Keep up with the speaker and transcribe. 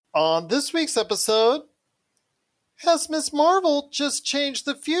On this week's episode, has Ms. Marvel just changed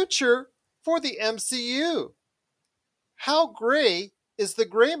the future for the MCU? How gray is the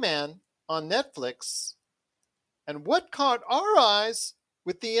Gray Man on Netflix? And what caught our eyes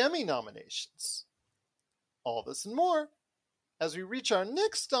with the Emmy nominations? All this and more as we reach our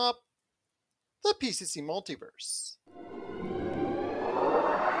next stop, the PCC Multiverse.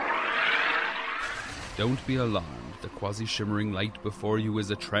 Don't be alarmed. The quasi-shimmering light before you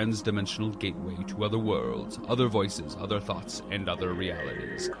is a trans-dimensional gateway to other worlds, other voices, other thoughts, and other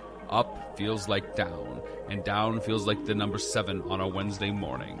realities. Up feels like down, and down feels like the number 7 on a Wednesday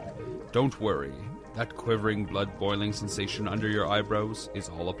morning. Don't worry. That quivering, blood-boiling sensation under your eyebrows is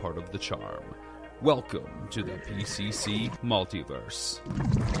all a part of the charm. Welcome to the PCC Multiverse.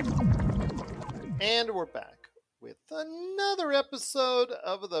 And we're back with another episode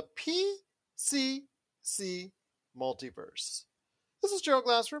of the PCC Multiverse. This is Gerald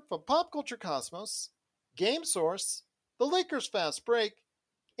Glassford from Pop Culture Cosmos, Game Source, The Lakers Fast Break,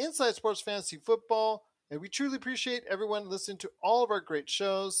 Inside Sports Fantasy Football, and we truly appreciate everyone listening to all of our great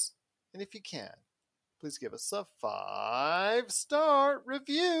shows. And if you can, please give us a 5-star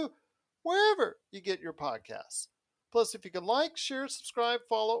review wherever you get your podcasts. Plus, if you can like, share, subscribe,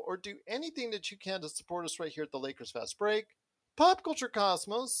 follow, or do anything that you can to support us right here at the Lakers Fast Break, Pop Culture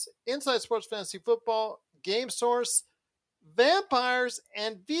Cosmos, Inside Sports Fantasy Football, Game Source, Vampires,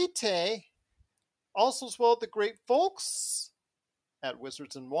 and Vitae. Also as well the great folks at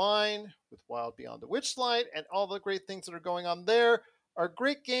Wizards and Wine with Wild Beyond the Witchlight and all the great things that are going on there. Our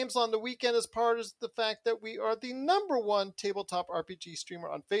great games on the weekend as part of the fact that we are the #1 tabletop RPG streamer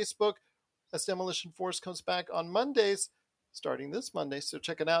on Facebook as Demolition Force comes back on Mondays, starting this Monday. So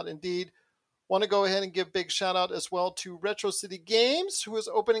check it out indeed. Want to go ahead and give a big shout out as well to Retro City Games, who is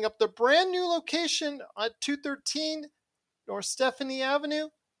opening up the brand new location at 213 North Stephanie Avenue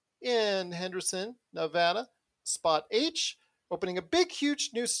in Henderson, Nevada, Spot H. Opening a big, huge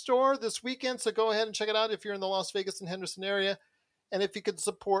new store this weekend, so go ahead and check it out if you're in the Las Vegas and Henderson area. And if you could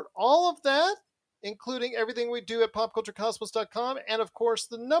support all of that, including everything we do at popculturecosmos.com, and of course,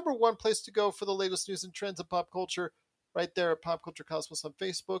 the #1 place to go for the latest news and trends of pop culture, right there at Pop Culture Cosmos on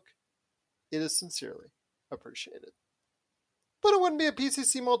Facebook, it is sincerely appreciated. But it wouldn't be a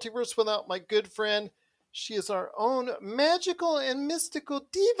PCC Multiverse without my good friend. She is our own magical and mystical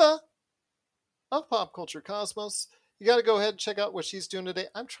diva of Pop Culture Cosmos. You got to go ahead and check out what she's doing today.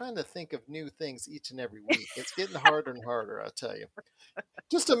 I'm trying to think of new things each and every week. It's getting harder and harder, I'll tell you.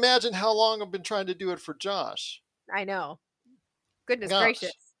 Just imagine how long I've been trying to do it for Josh. I know. Goodness Gosh.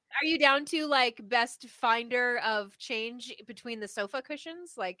 gracious. Are you down to like best finder of change between the sofa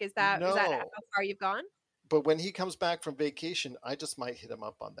cushions? Like, is that how far you've gone? But when he comes back from vacation, I just might hit him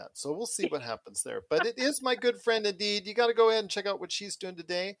up on that. So we'll see what happens there. But it is my good friend indeed. You got to go ahead and check out what she's doing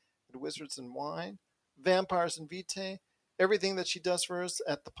today at Wizards and Wine, Vampires and Vitae. Everything that she does for us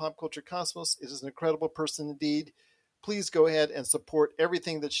at the Pop Culture Cosmos. It is an incredible person indeed. Please go ahead and support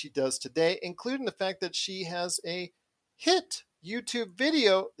everything that she does today, including the fact that she has a hit YouTube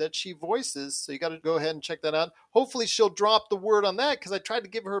video that she voices. So you got to go ahead and check that out. Hopefully she'll drop the word on that because I tried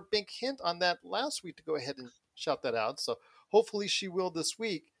to give her a big hint on that last week to go ahead and shout that out. So hopefully she will this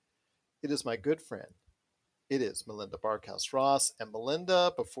week. It is my good friend. It is Melinda Barkhouse Ross. And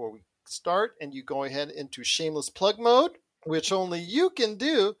Melinda, before we start and you go ahead into shameless plug mode, which only you can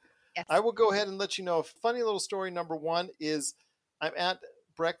do, Yes. I will go ahead and let you know a funny little story. #1 is I'm at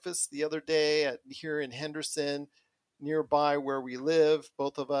breakfast the other day here in Henderson, nearby where we live,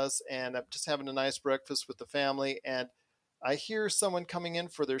 both of us, and I'm just having a nice breakfast with the family, and I hear someone coming in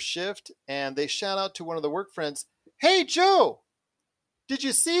for their shift, and they shout out to one of the work friends, "Hey, Joe, did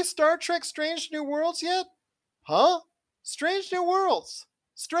you see Star Trek Strange New Worlds yet?" "Huh? Strange New Worlds?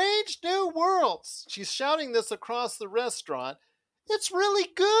 Strange New Worlds." She's shouting this across the restaurant. "It's really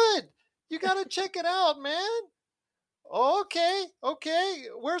good. You got to check it out, man." Okay.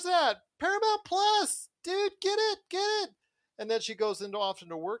 Where's that? Paramount Plus. Dude, get it. And then she goes off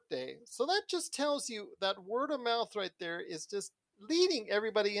into Workday. So that just tells you that word of mouth right there is just leading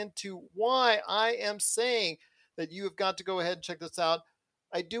everybody into why I am saying that you have got to go ahead and check this out.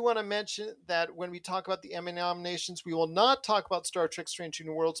 I do want to mention that when we talk about the Emmy nominations, we will not talk about Star Trek Strange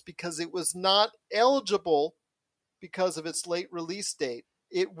New Worlds because it was not eligible because of its late release date.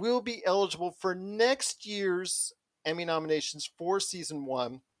 It will be eligible for next year's Emmy nominations for season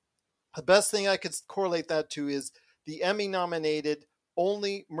 1. The best thing I could correlate that to is the Emmy nominated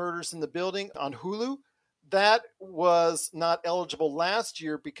Only Murders in the Building on Hulu. That was not eligible last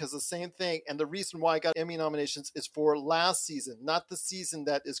year because the same thing. And the reason why I got Emmy nominations is for last season, not the season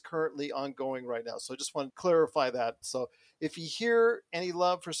that is currently ongoing right now. So I just want to clarify that. So If you hear any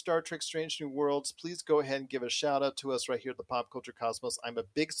love for Star Trek Strange New Worlds, please go ahead and give a shout out to us right here at the Pop Culture Cosmos. I'm a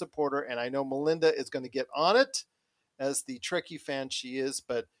big supporter, and I know Melinda is going to get on it as the Trekkie fan she is.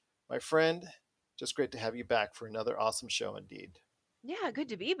 But my friend, just great to have you back for another awesome show indeed. Yeah, good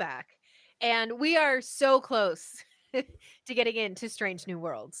to be back. And we are so close to getting into Strange New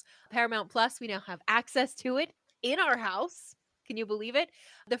Worlds. Paramount Plus, we now have access to it in our house. Can you believe it?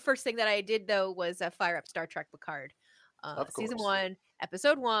 The first thing that I did, though, was fire up Star Trek Picard. Season 1,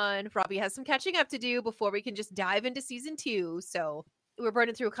 episode 1. Robbie has some catching up to do before we can just dive into season 2. So we're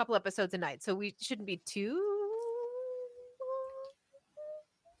burning through a couple episodes a night. So we shouldn't be too...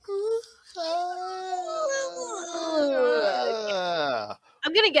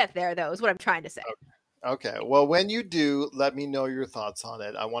 I'm going to get there, though, is what I'm trying to say. Okay. Well, when you do, let me know your thoughts on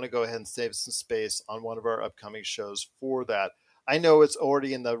it. I want to go ahead and save some space on one of our upcoming shows for that. I know it's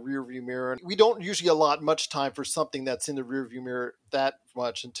already in the rearview mirror. We don't usually allot much time for something that's in the rearview mirror that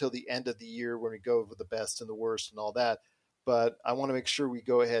much until the end of the year when we go over the best and the worst and all that. But I want to make sure we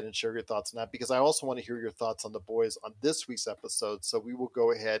go ahead and share your thoughts on that, because I also want to hear your thoughts on The Boys on this week's episode. So we will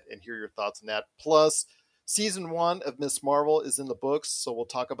go ahead and hear your thoughts on that. Plus, season 1 of Ms. Marvel is in the books, so we'll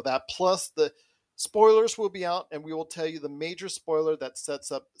talk about that. Plus, the spoilers will be out, and we will tell you the major spoiler that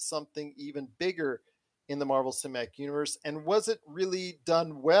sets up something even bigger in the Marvel Cinematic Universe. And was it really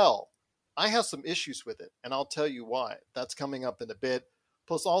done well? I have some issues with it, and I'll tell you why. That's coming up in a bit.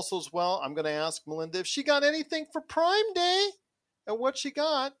 Plus, also as well, I'm going to ask Melinda if she got anything for Prime Day and what she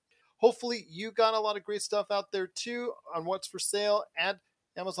got. Hopefully, you got a lot of great stuff out there, too, on what's for sale at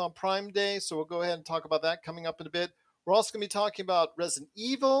Amazon Prime Day. So we'll go ahead and talk about that coming up in a bit. We're also going to be talking about Resident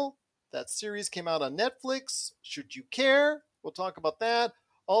Evil. That series came out on Netflix. Should you care? We'll talk about that.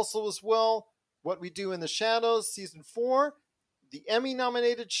 Also as well, What We Do in the Shadows, Season 4. The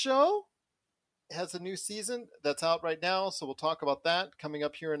Emmy-nominated show has a new season that's out right now, so we'll talk about that coming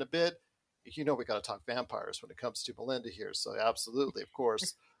up here in a bit. You know we got to talk vampires when it comes to Melinda here, so absolutely, of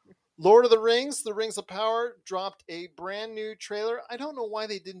course. Lord of the Rings, The Rings of Power, dropped a brand new trailer. I don't know why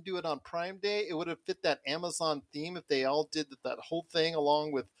they didn't do it on Prime Day. It would have fit that Amazon theme if they all did that whole thing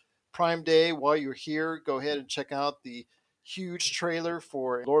along with Prime Day. While you're here, go ahead and check out the huge trailer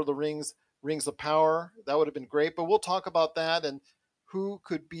for Lord of the Rings, Rings of Power. That would have been great, but we'll talk about that and who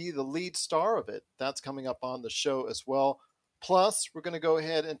could be the lead star of it. That's coming up on the show as well. Plus, we're going to go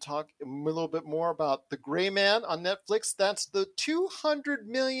ahead and talk a little bit more about The Gray Man on Netflix. That's the $200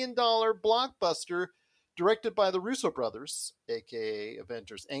 million blockbuster directed by the Russo brothers, a.k.a.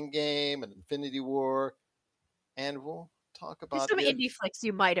 Avengers Endgame and Infinity War. And we'll talk about some indie flicks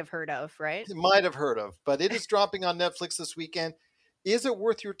you might have heard of, right? You might have heard of, but it is dropping on Netflix this weekend. Is it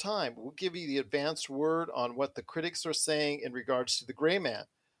worth your time? We'll give you the advanced word on what the critics are saying in regards to The Gray Man.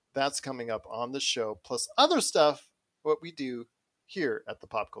 That's coming up on the show, plus other stuff, what we do here at the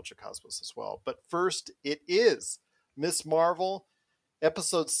Pop Culture Cosmos as well. But first, it is Ms. Marvel.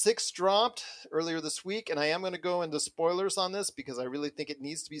 Episode 6 dropped earlier this week, and I am going to go into spoilers on this because I really think it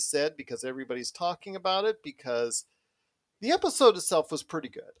needs to be said because everybody's talking about it, because the episode itself was pretty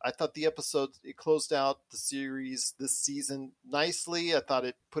good. I thought the episode, it closed out the series this season nicely. I thought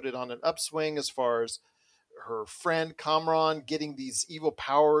it put it on an upswing as far as her friend Kamran getting these evil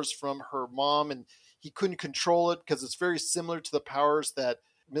powers from her mom, and he couldn't control it because it's very similar to the powers that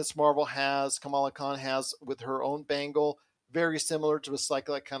Ms. Marvel has, Kamala Khan has with her own bangle. Very similar to a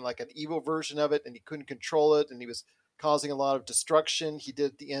kind of like an evil version of it, and he couldn't control it, and he was causing a lot of destruction. He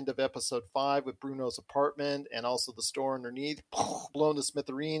did at the end of episode 5 with Bruno's apartment and also the store underneath, blown to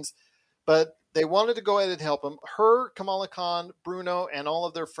smithereens. But they wanted to go ahead and help him. Her, Kamala Khan, Bruno, and all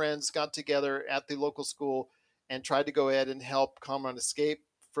of their friends got together at the local school and tried to go ahead and help Kamran escape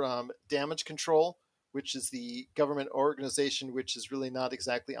from Damage Control, which is the government organization which is really not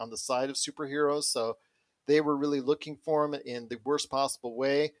exactly on the side of superheroes. So they were really looking for him in the worst possible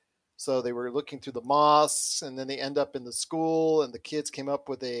way. So they were looking through the mosques, and then they end up in the school, and the kids came up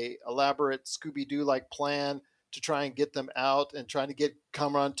with a elaborate Scooby-Doo-like plan to try and get them out and trying to get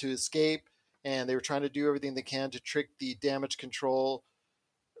Kamran to escape. And they were trying to do everything they can to trick the Damage Control.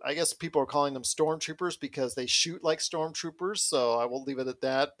 I guess people are calling them stormtroopers because they shoot like stormtroopers, so I will leave it at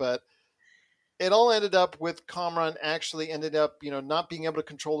that. But it all ended up with Kamran actually ended up, not being able to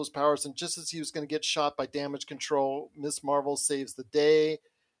control his powers. And just as he was going to get shot by Damage Control, Ms. Marvel saves the day.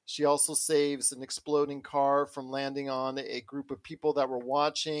 She also saves an exploding car from landing on a group of people that were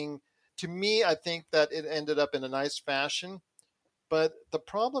watching. To me, I think that it ended up in a nice fashion. But the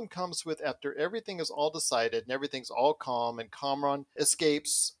problem comes with after everything is all decided and everything's all calm and Kamran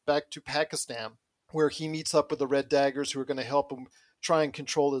escapes back to Pakistan, where he meets up with the Red Daggers who are going to help him try and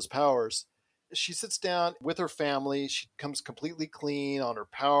control his powers. she sits down with her family. She becomes completely clean on her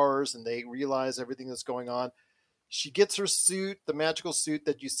powers, and they realize everything that's going on. She gets her suit, the magical suit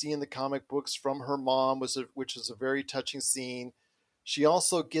that you see in the comic books from her mom, which is a very touching scene. She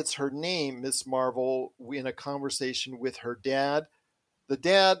also gets her name, Miss Marvel, in a conversation with her dad.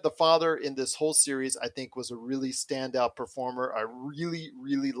 The father in this whole series, I think, was a really standout performer. I really,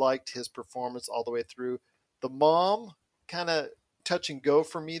 really liked his performance all the way through. The mom, kind of touch and go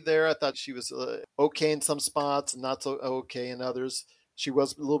for me there. I thought she was okay in some spots and not so okay in others. She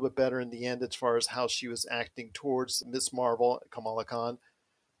was a little bit better in the end as far as how she was acting towards Miss Marvel, Kamala Khan.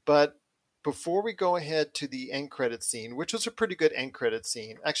 But before we go ahead to the end credit scene, which was a pretty good end credit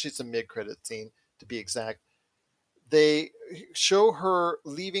scene, actually it's a mid credit scene to be exact, they show her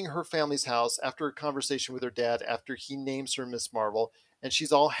leaving her family's house after a conversation with her dad after he names her Miss Marvel, and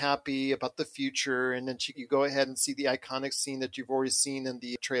she's all happy about the future. And then you go ahead and see the iconic scene that you've already seen in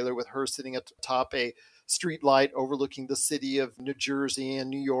the trailer with her sitting atop a street light overlooking the city of New Jersey and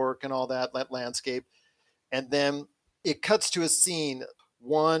New York and all that landscape. And then it cuts to a scene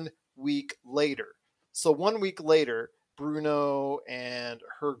 1 week later. So 1 week later, Bruno and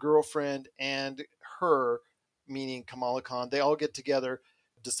her girlfriend and her, meaning Kamala Khan, they all get together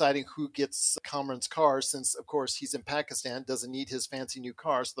deciding who gets Kamran's car, since, of course, he's in Pakistan, doesn't need his fancy new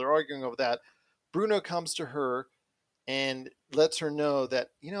car. So they're arguing over that. Bruno comes to her and lets her know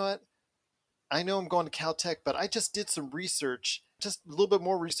that, you know what, I know I'm going to Caltech, but I just did some research, just a little bit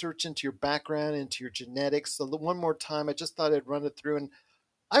more research into your background, into your genetics. So one more time, I just thought I'd run it through. And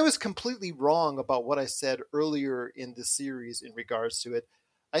I was completely wrong about what I said earlier in the series in regards to it.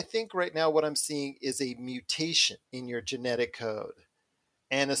 I think right now what I'm seeing is a mutation in your genetic code.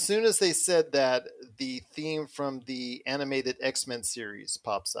 And as soon as they said that, the theme from the animated X-Men series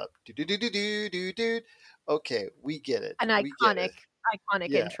pops up. Do-do-do-do-do-do-do. Okay, we get it. An iconic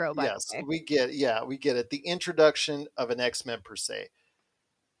intro, by the way. We get it. The introduction of an X-Men per se.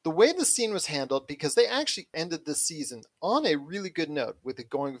 The way the scene was handled, because they actually ended this season on a really good note with it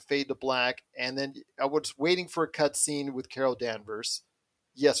going fade to black, and then I was waiting for a cut scene with Carol Danvers.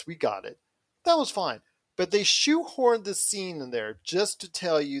 Yes, we got it. That was fine. But they shoehorned the scene in there just to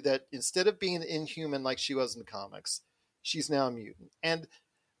tell you that instead of being an Inhuman like she was in the comics, she's now a mutant. And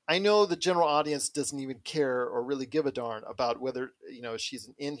I know the general audience doesn't even care or really give a darn about whether, she's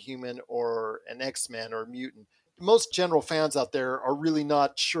an Inhuman or an X-Men or a mutant. Most general fans out there are really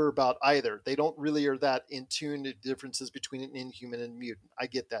not sure about either. They don't really are that in tune to differences between an Inhuman and a mutant. I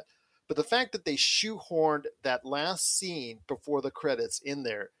get that. But the fact that they shoehorned that last scene before the credits in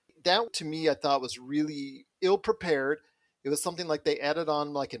there, that to me I thought was really ill-prepared. It was something like they added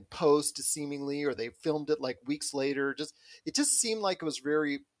on like in post seemingly, or they filmed it like weeks later. It just seemed like it was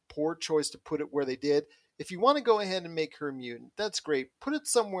very poor choice to put it where they did. If you want to go ahead and make her a mutant, that's great. Put it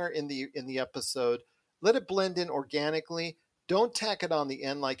somewhere in the episode. Let it blend in organically. Don't tack it on the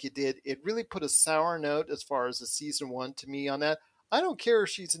end like you did. It really put a sour note as far as the season 1 to me on that. I don't care if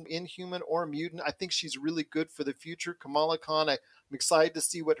she's an Inhuman or a mutant. I think she's really good for the future. Kamala Khan, I'm excited to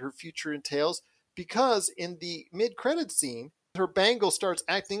see what her future entails, because in the mid-credit scene, her bangle starts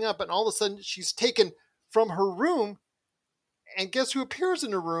acting up, and all of a sudden she's taken from her room, and guess who appears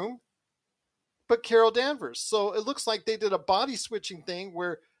in her room but Carol Danvers? So it looks like they did a body switching thing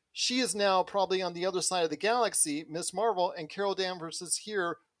where she is now probably on the other side of the galaxy, Miss Marvel, and Carol Danvers is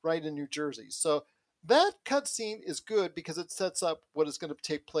here right in New Jersey. So that cutscene is good because it sets up what is going to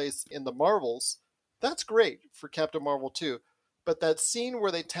take place in the Marvels. That's great for Captain Marvel too. But that scene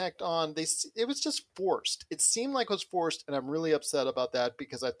where they tacked on, it was just forced. It seemed like it was forced, and I'm really upset about that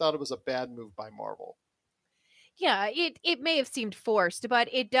because I thought it was a bad move by Marvel. Yeah, it may have seemed forced, but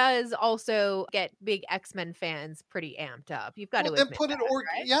it does also get big X-Men fans pretty amped up. You've got to admit put that, it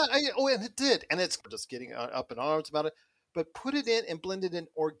right? Yeah, and it did. And it's just getting up in arms about it. But put it in and blend it in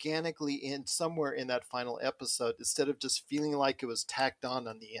organically in somewhere in that final episode instead of just feeling like it was tacked on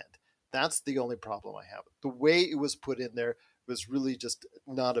the end. That's the only problem I have. The way it was put in there was really just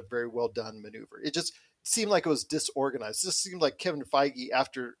not a very well done maneuver. It just seemed like it was disorganized. It just seemed like Kevin Feige,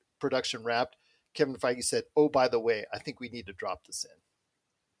 after production wrapped, Kevin Feige said, "Oh, by the way, I think we need to drop this in."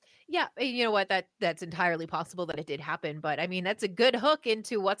 Yeah, you know what? That's entirely possible that it did happen, but I mean, that's a good hook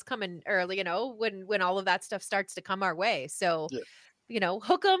into what's coming early. When all of that stuff starts to come our way. So, yeah.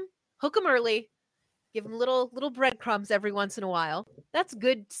 Hook them early, give them little breadcrumbs every once in a while. That's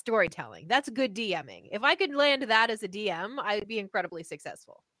good storytelling. That's good DMing. If I could land that as a DM, I'd be incredibly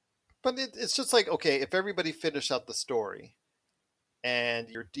successful. But it's just like, okay, if everybody finished out the story, and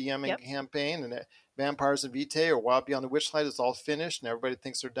your DMing campaign and Vampires and Vitae or Wild Beyond the Witchlight is all finished and everybody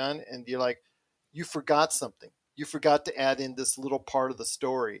thinks they're done, and you're like, you forgot something. You forgot to add in this little part of the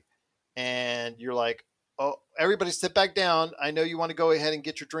story. and you're like, oh, everybody sit back down. I know you want to go ahead and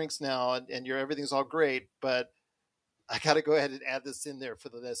get your drinks now, and everything's all great, but I got to go ahead and add this in there for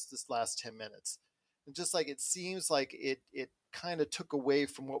this last 10 minutes. And just like it seems like it kind of took away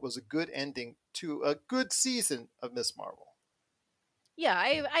from what was a good ending to a good season of Miss Marvel. Yeah,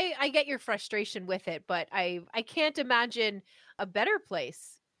 I get your frustration with it, but I can't imagine a better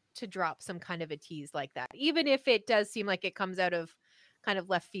place to drop some kind of a tease like that. Even if it does seem like it comes out of kind of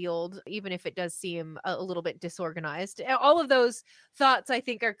left field, even if it does seem a little bit disorganized. All of those thoughts I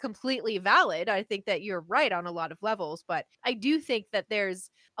think are completely valid. I think that you're right on a lot of levels, but I do think that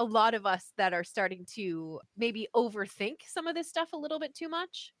there's a lot of us that are starting to maybe overthink some of this stuff a little bit too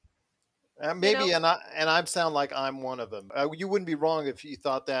much. Maybe, You know? and I sound like I'm one of them. You wouldn't be wrong if you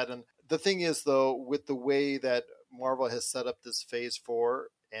thought that. And the thing is, though, with the way that Marvel has set up this Phase 4,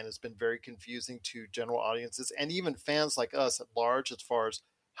 and it's been very confusing to general audiences and even fans like us at large, as far as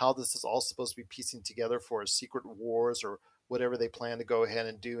how this is all supposed to be piecing together for a Secret Wars or whatever they plan to go ahead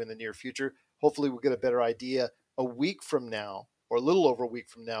and do in the near future. Hopefully, we'll get a better idea a week from now, or a little over a week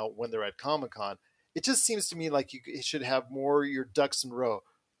from now, when they're at Comic-Con. It just seems to me like you should have more your ducks in a row.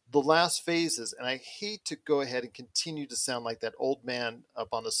 The last phases, and I hate to go ahead and continue to sound like that old man up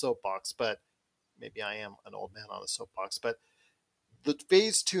on the soapbox, but maybe I am an old man on a soapbox, but the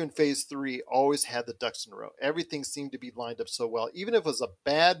Phase 2 and Phase 3 always had the ducks in a row. Everything seemed to be lined up so well. Even if it was a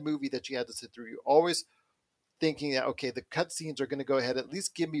bad movie that you had to sit through, you always thinking that, okay, the cutscenes are going to go ahead, at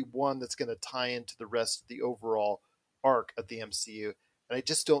least give me one that's going to tie into the rest of the overall arc of the MCU. And I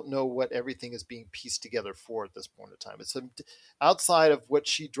just don't know what everything is being pieced together for at this point in time. It's outside of what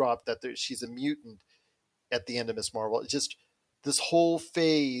she dropped, that she's a mutant at the end of Miss Marvel. It's just this whole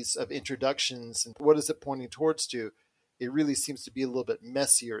phase of introductions and what is it pointing towards to, it really seems to be a little bit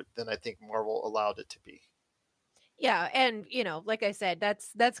messier than I think Marvel allowed it to be. Yeah, and like I said,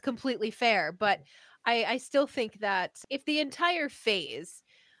 that's completely fair, but I still think that if the entire phase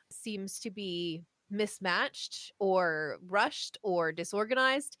seems to be mismatched or rushed or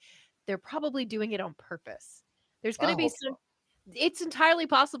disorganized, they're probably doing it on purpose. There's going I to be hope so. it's entirely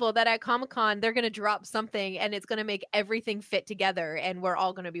possible that at Comic-Con they're going to drop something and it's going to make everything fit together and we're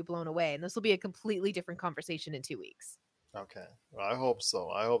all going to be blown away, and this will be a completely different conversation in 2 weeks. Okay. Well, I hope so.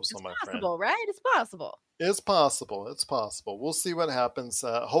 I hope so, It's my friend. possible, right? It's possible. It's possible. It's possible. We'll see what happens.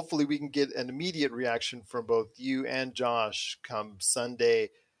 Hopefully, we can get an immediate reaction from both you and Josh come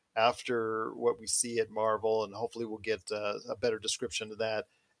Sunday after what we see at Marvel, and hopefully, we'll get a better description of that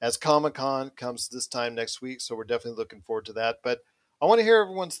as Comic-Con comes this time next week. So we're definitely looking forward to that. But I want to hear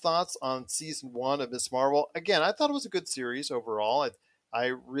everyone's thoughts on season 1 of Miss Marvel. Again, I thought it was a good series overall. I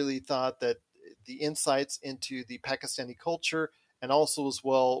really thought that the insights into the Pakistani culture, and also as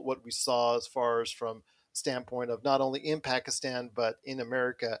well what we saw as far as from standpoint of not only in Pakistan but in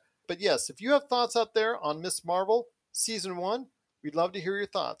America. But yes, if you have thoughts out there on Miss Marvel season 1, we'd love to hear your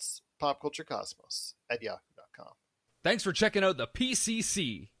thoughts. popculturecosmos@yahoo.com. Thanks for checking out the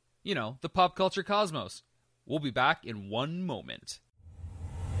PCC, the Pop Culture Cosmos. We'll be back in one moment.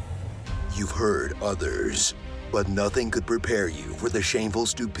 You've heard others, but nothing could prepare you for the shameful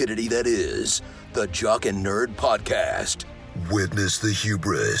stupidity that is the Jock and Nerd Podcast. Witness the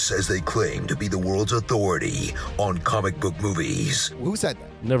hubris as they claim to be the world's authority on comic book movies. Who said that?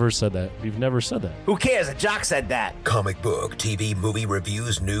 Never said that. We've never said that. Who cares? A jock said that. Comic book, TV, movie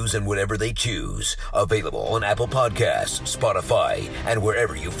reviews, news, and whatever they choose. Available on Apple Podcasts, Spotify, and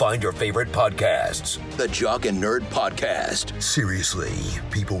wherever you find your favorite podcasts. The Jock and Nerd Podcast. Seriously,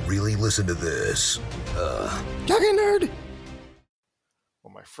 people really listen to this. Jock and Nerd.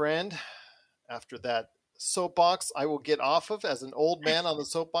 Well, my friend, after that soapbox I will get off of as an old man on the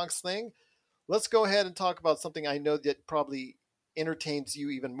soapbox thing, let's go ahead and talk about something I know that probably entertains you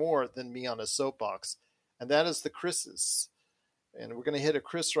even more than me on a soapbox, and that is the Chris's. And we're going to hit a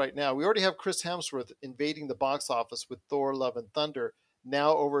Chris right now. We already have Chris Hemsworth invading the box office with Thor: Love and Thunder,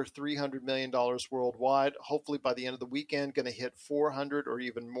 now over $300 million worldwide. Hopefully by the end of the weekend, going to hit 400 or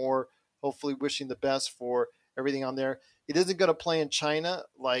even more. Hopefully wishing the best for everything on there. It isn't going to play in China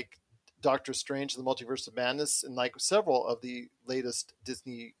like Doctor Strange and the Multiverse of Madness and like several of the latest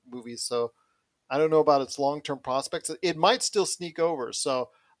Disney movies. So I don't know about its long-term prospects. It might still sneak over.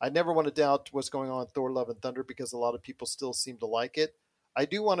 So I never want to doubt what's going on with Thor: Love and Thunder because a lot of people still seem to like it. I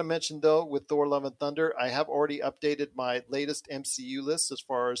do want to mention, though, with Thor: Love and Thunder, I have already updated my latest MCU list as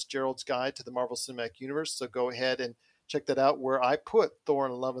far as Gerald's Guide to the Marvel Cinematic Universe. So go ahead and check that out, where I put Thor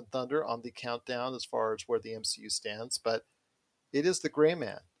and Love and Thunder on the countdown as far as where the MCU stands. But it is the Gray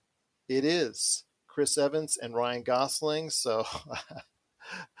Man. It is Chris Evans and Ryan Gosling. So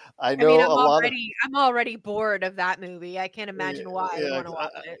I I know mean, a lot of I'm already bored of that movie. I can't yeah, imagine why I yeah, want to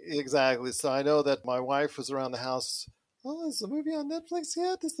watch it. exactly. So I know that my wife was around the house. Oh, is the movie on Netflix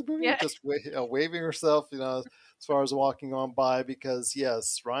yet? Is the movie Yeah. just waving herself, as far as walking on by? Because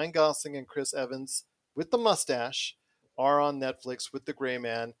yes, Ryan Gosling and Chris Evans with the mustache are on Netflix with The Gray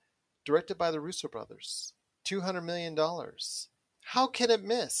Man, directed by the Russo brothers. $200 million. How can it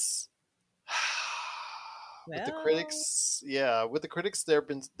miss? With the Well, critics, with the critics,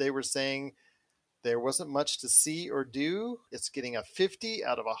 they were saying there wasn't much to see or do. It's getting a 50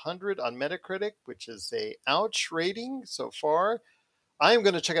 out of 100 on Metacritic, which is a ouch rating so far. I am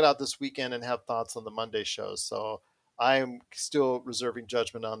going to check it out this weekend and have thoughts on the Monday show. So I am still reserving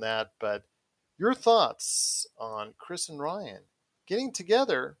judgment on that. But your thoughts on Chris and Ryan getting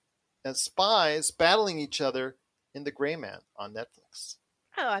together as spies battling each other in The Gray Man on Netflix?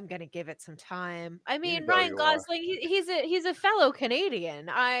 oh, I'm gonna give it some time. I You mean, know Ryan you are. Gosling, he's a fellow Canadian.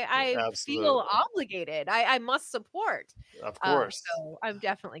 I feel Absolutely. obligated. I must support. Of course. So I'm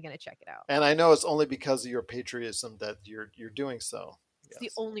definitely gonna check it out. And I know it's only because of your patriotism that you're doing so. It's the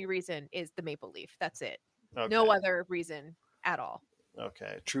Yes. only reason is the maple leaf. That's it. Okay. No other reason at all.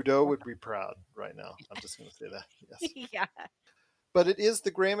 Okay. Trudeau would be proud right now. I'm just going to say that. Yes. Yeah. But it is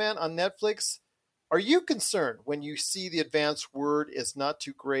The Gray Man on Netflix. Are you concerned when you see the advanced word is not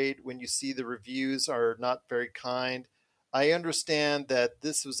too great, when you see the reviews are not very kind? I understand that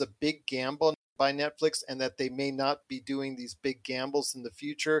this was a big gamble by Netflix and that they may not be doing these big gambles in the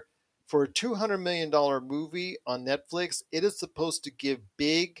future. For a $200 million movie on Netflix, it is supposed to give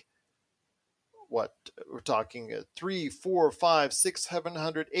big, what we're talking 3, 4, 5, 6,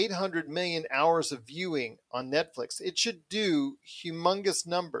 700, 800 million hours of viewing on Netflix. It should do humongous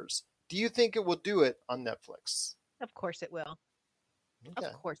numbers. Do you think it will do it on Netflix? Of course it will. Okay.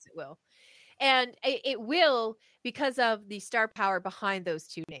 Of course it will. And it will because of the star power behind those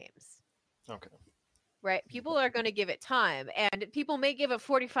two names. Okay. Right? People are going to give it time, and people may give it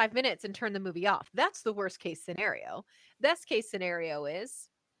 45 minutes and turn the movie off. That's the worst case scenario. Best case scenario is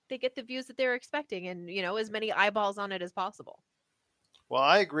they get the views that they're expecting and, as many eyeballs on it as possible. Well,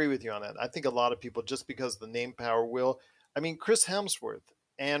 I agree with you on that. I think a lot of people, just because the name power will. I mean, Chris Hemsworth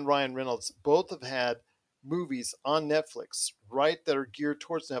and Ryan Reynolds both have had movies on Netflix, right, that are geared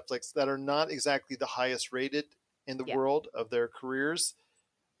towards Netflix that are not exactly the highest rated in the Yeah. world of their careers.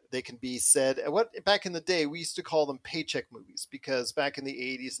 They can be said, what back in the day we used to call them paycheck movies, because back in the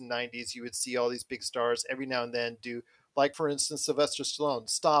 80s and 90s you would see all these big stars every now and then do, like for instance Sylvester Stallone,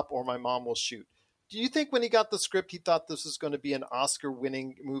 Stop or My Mom Will Shoot. Do you think when he got the script he thought this was going to be an Oscar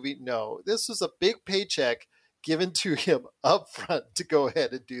winning movie? No, this was a big paycheck given to him up front to go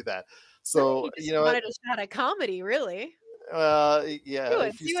ahead and do that. So He just wanted a shot at comedy, really. yeah, Do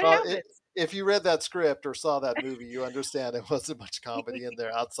it. See what happens. if you read that script or saw that movie, you understand it wasn't much comedy in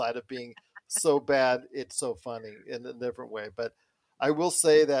there outside of being so bad it's so funny in a different way. But I will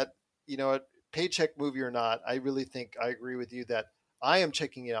say that, paycheck movie or not, I really think I agree with you that I am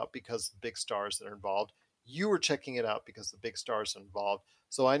checking it out because of the big stars that are involved. You were checking it out because the big stars are involved.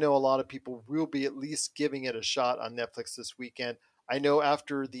 So I know a lot of people will be at least giving it a shot on Netflix this weekend. I know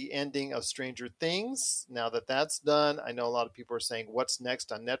after the ending of Stranger Things, now that that's done, I know a lot of people are saying, what's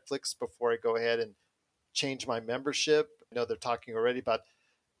next on Netflix before I go ahead and change my membership? I know they're talking already about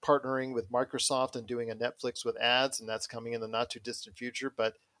partnering with Microsoft and doing a Netflix with ads, and that's coming in the not too distant future.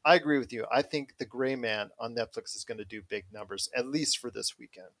 But I agree with you. I think The Gray Man on Netflix is going to do big numbers, at least for this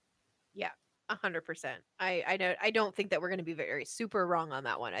weekend. Yeah, 100%. I don't think that we're going to be very super wrong on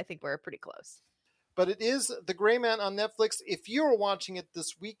that one. I think we're pretty close. But it is The Gray Man on Netflix. If you're watching it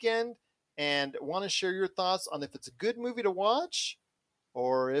this weekend and want to share your thoughts on if it's a good movie to watch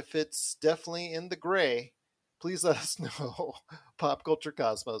or if it's definitely in the gray, please let us know.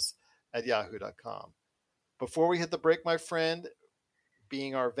 popculturecosmos@yahoo.com. Before we hit the break, my friend,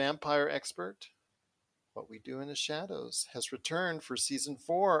 being our vampire expert, What We Do in the Shadows has returned for season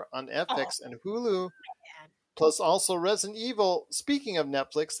 4 on FX and Hulu. Man. Plus also Resident Evil. Speaking of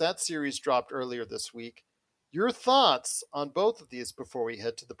Netflix, that series dropped earlier this week. Your thoughts on both of these before we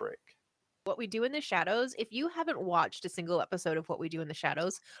head to the break. What We Do in the Shadows, if you haven't watched a single episode of What We Do in the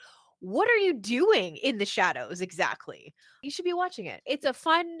Shadows, what are you doing in the shadows exactly? You should be watching it. It's a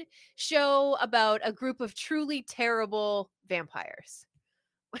fun show about a group of truly terrible vampires.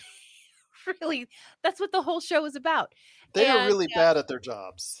 Really, that's what the whole show is about. They are And, really bad at their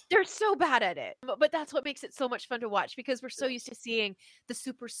jobs. they're so bad at it. But that's what makes it so much fun to watch because we're so used to seeing the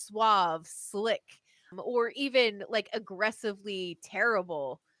super suave, slick, or even like aggressively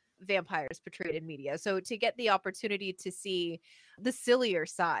terrible vampires portrayed in media. So to get the opportunity to see the sillier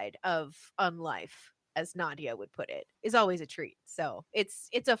side of unlife as Nadia would put it, is always a treat. So it's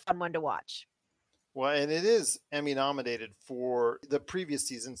a fun one to watch. Well, and it is Emmy nominated for the previous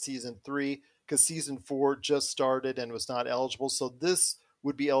season, season 3, because season 4 just started and was not eligible. So this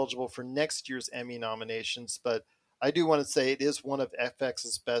would be eligible for next year's Emmy nominations. But I do want to say it is one of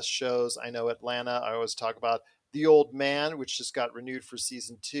FX's best shows. I know Atlanta, I always talk about The Old Man, which just got renewed for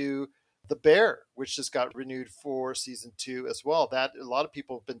season 2. The Bear, which just got renewed for season 2 as well. That a lot of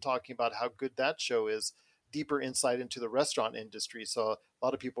people have been talking about how good that show is. Deeper insight into the restaurant industry. So a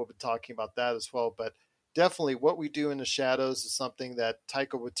lot of people have been talking about that as well. But definitely What We Do in the Shadows is something that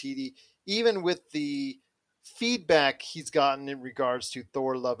Taika Waititi, even with the feedback he's gotten in regards to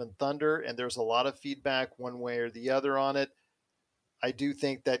Thor Love and Thunder, and there's a lot of feedback one way or the other on it, I do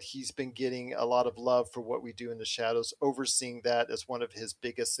think that he's been getting a lot of love for What We Do in the Shadows, overseeing that as one of his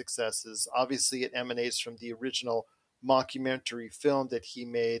biggest successes. Obviously, it emanates from the original mockumentary film that he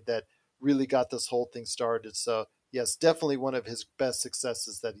made that really got this whole thing started. So, yes, definitely one of his best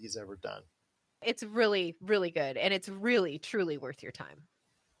successes that he's ever done. It's really, really good, and it's really, truly worth your time.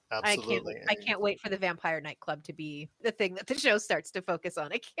 Absolutely. I can't wait for the Vampire Nightclub to be the thing that the show starts to focus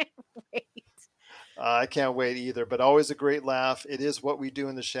on. I can't wait. I can't wait either, but always a great laugh. It is What We Do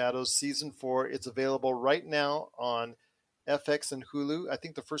in the Shadows, season 4. It's available right now on FX and Hulu. I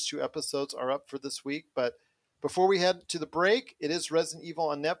think the first 2 episodes are up for this week, but before we head to the break, it is Resident Evil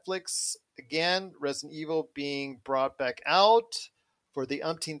on Netflix. Again, Resident Evil being brought back out for the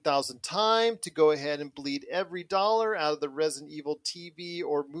umpteen thousand time to go ahead and bleed every dollar out of the Resident Evil TV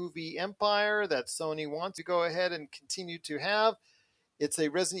or movie empire that Sony wants to go ahead and continue to have. It's a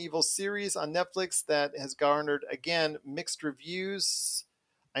Resident Evil series on Netflix that has garnered, again, mixed reviews.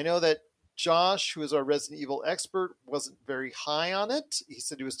 I know that Josh, who is our Resident Evil expert, wasn't very high on it. He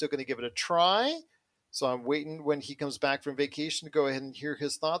said he was still going to give it a try. So I'm waiting when he comes back from vacation to go ahead and hear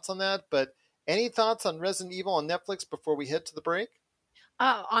his thoughts on that. But any thoughts on Resident Evil on Netflix before we head to the break?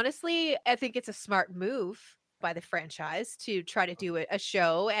 Honestly, I think it's a smart move by the franchise to try to do a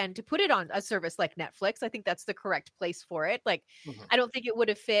show and to put it on a service like Netflix. I think that's the correct place for it. Like, I don't think it would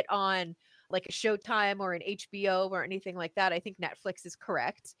have fit on like a Showtime or an HBO or anything like that. I think Netflix is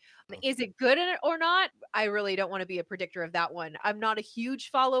correct. Is it good or not? I really don't want to be a predictor of that one. I'm not a huge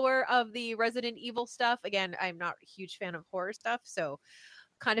follower of the Resident Evil stuff. Again, I'm not a huge fan of horror stuff. So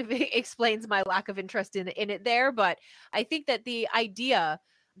kind of explains my lack of interest in it there. But I think that the idea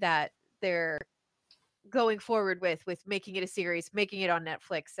that they're going forward with making it a series, making it on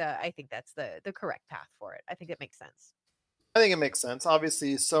Netflix, I think that's the correct path for it. I think it makes sense. I think it makes sense.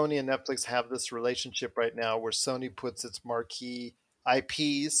 Obviously, Sony and Netflix have this relationship right now where Sony puts its marquee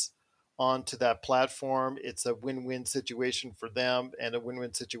IPs onto that platform. It's a win-win situation for them and a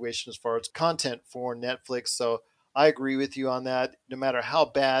win-win situation as far as content for Netflix. So I agree with you on that. No matter how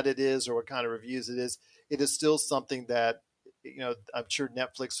bad it is or what kind of reviews it is still something that, you know, I'm sure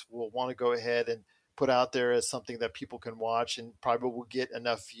Netflix will want to go ahead and put out there as something that people can watch and probably will get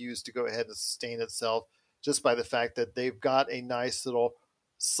enough views to go ahead and sustain itself just by the fact that they've got a nice little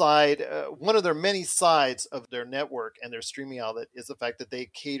side. One of their many sides of their network and their streaming outlet is the fact that they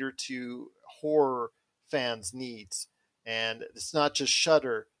cater to horror fans' needs. And it's not just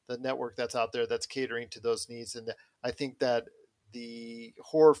Shudder, the network that's out there that's catering to those needs. And I think that the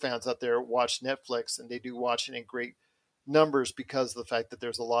horror fans out there watch Netflix, and they do watch it in great numbers because of the fact that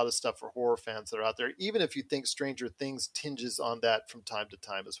there's a lot of stuff for horror fans that are out there, even if you think Stranger Things tinges on that from time to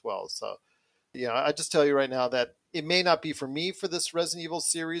time as well. So, yeah, I just tell you right now that it may not be for me for this Resident Evil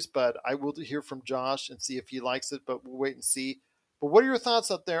series, but I will hear from Josh and see if he likes it, but we'll wait and see. But what are your thoughts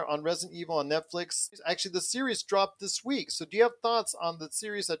out there on Resident Evil on Netflix? Actually, the series dropped this week. So do you have thoughts on the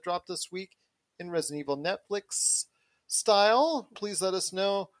series that dropped this week in Resident Evil Netflix style? Please let us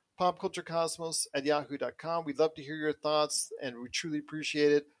know. popculturecosmos@yahoo.com. We'd love to hear your thoughts, and we truly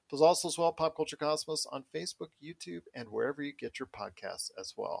appreciate it. There's also as well Pop Culture Cosmos on Facebook, YouTube, and wherever you get your podcasts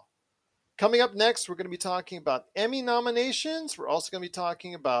as well. Coming up next, we're going to be talking about Emmy nominations. We're also going to be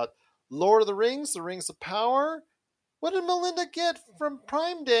talking about Lord of the Rings of Power. What did Melinda get from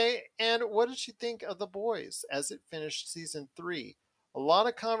Prime Day, and what did she think of The Boys as it finished season 3? A lot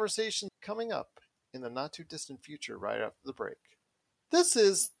of conversation coming up in the not-too-distant future right after the break. This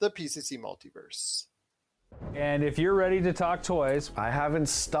is the PCC Multiverse. And if you're ready to talk toys, I haven't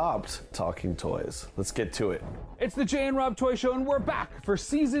stopped talking toys. Let's get to it. it's the Jay and Rob Toy Show, and we're back for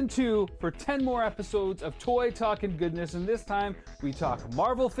season 2 for 10 more episodes of toy talk and goodness. And this time we talk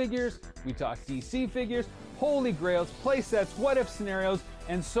Marvel figures, we talk DC figures, Holy Grails, play sets, what if scenarios,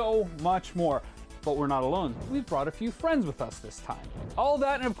 and so much more. But we're not alone. We've brought a few friends with us this time. All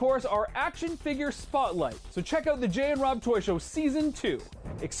that and of course our action figure spotlight. So check out the Jay and Rob Toy Show Season 2,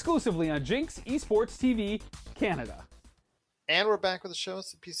 exclusively on Jinx Esports TV Canada. And we're back with the show.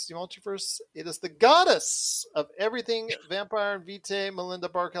 It's the PCC Multiverse. It is the goddess of everything Vampire and Vitae, Melinda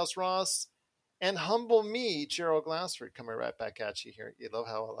Barkhouse-Ross, and humble me, Gerald Glassford, coming right back at you here. You love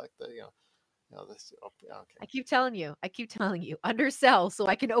how I like the, this. Oh, yeah, okay. I keep telling you, undersell so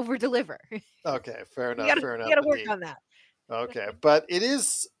I can over deliver. Okay, fair enough. You fair enough. gotta work indeed. on that. Okay, but it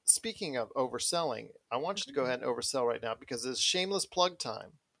is, speaking of overselling, I want you to go ahead and oversell right now because it's shameless plug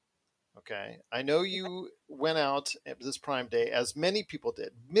time. Okay, I know you went out at this Prime Day, as many people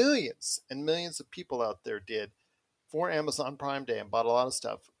did. Millions and millions of people out there did for Amazon Prime Day and bought a lot of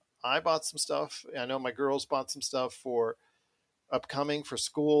stuff. I bought some stuff. I know my girls bought some stuff for upcoming for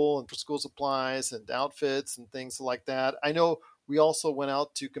school and for school supplies and outfits and things like that. I know we also went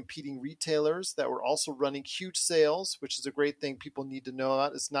out to competing retailers that were also running huge sales, which is a great thing people need to know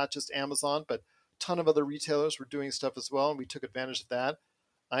about. It's not just Amazon, but a ton of other retailers were doing stuff as well, and we took advantage of that.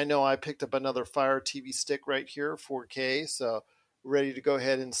 I know I picked up another Fire TV stick right here, 4K, so ready to go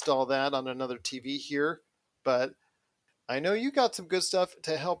ahead and install that on another TV here. But I know you got some good stuff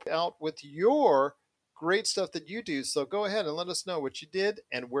to help out with your great stuff that you do. So go ahead and let us know what you did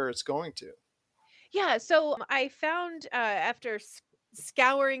and where it's going to. Yeah, so I found after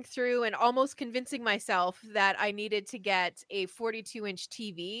scouring through and almost convincing myself that I needed to get a 42-inch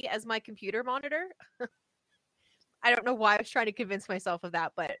TV as my computer monitor. I don't know why I was trying to convince myself of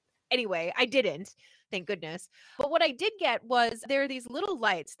that, but anyway, I didn't. Thank goodness. But what I did get was there are these little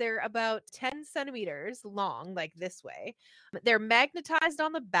lights. They're about 10 centimeters long, like this way. They're magnetized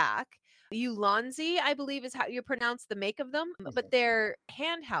on the back. Ulanzi, I believe, is how you pronounce the make of them, but they're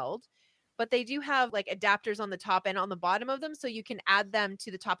handheld. But they do have like adapters on the top and on the bottom of them, so you can add them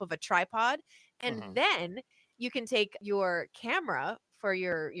to the top of a tripod. And then you can take your camera for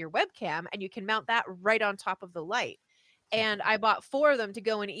your webcam and you can mount that right on top of the light. And I bought 4 of them to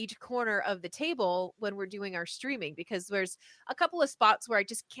go in each corner of the table when we're doing our streaming, because there's a couple of spots where I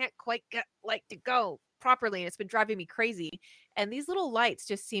just can't quite get light to go properly, and it's been driving me crazy. And these little lights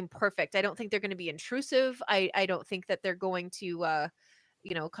just seem perfect. I don't think they're going to be intrusive. I don't think that they're going to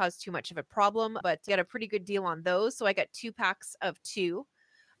cause too much of a problem, but got a pretty good deal on those. So I got 2 packs of 2.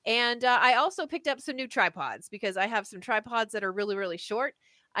 And I also picked up some new tripods because I have some tripods that are really, really short.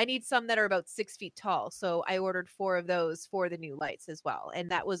 I need some that are about 6 feet tall. So I ordered 4 of those for the new lights as well. And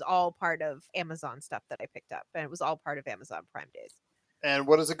that was all part of Amazon stuff that I picked up. And it was all part of Amazon Prime Days. And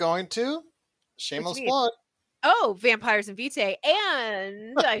what is it going to? Shameless plug. Oh, Vampires and Vitae,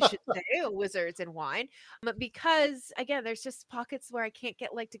 and I should say Wizards and Wine, because again, there's just pockets where I can't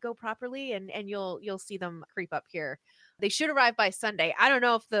get light to go properly, and you'll see them creep up here. They should arrive by Sunday. I don't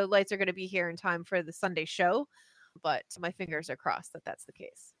know if the lights are going to be here in time for the Sunday show, but my fingers are crossed that that's the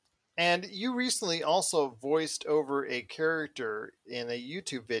case. And you recently also voiced over a character in a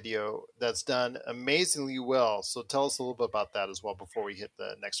YouTube video that's done amazingly well. So tell us a little bit about that as well before we hit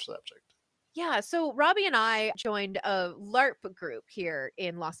the next subject. Yeah, so Robbie and I joined a LARP group here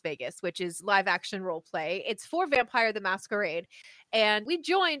in Las Vegas, which is live action role play. It's for Vampire the Masquerade. And we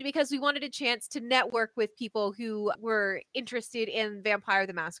joined because we wanted a chance to network with people who were interested in Vampire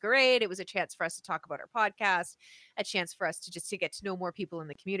the Masquerade. It was a chance for us to talk about our podcast, a chance for us to get to know more people in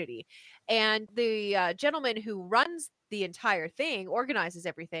the community. And the gentleman who runs the entire thing, organizes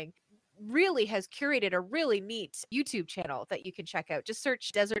everything, really has curated a really neat YouTube channel that you can check out. Just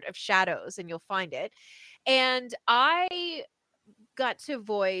search Desert of Shadows and you'll find it. And I got to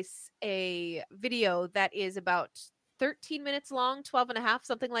voice a video that is about 13 minutes long, 12 and a half,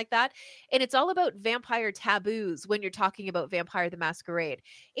 something like that. And it's all about vampire taboos when you're talking about Vampire the Masquerade.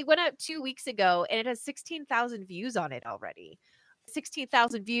 It went out 2 weeks ago and it has 16,000 views on it already.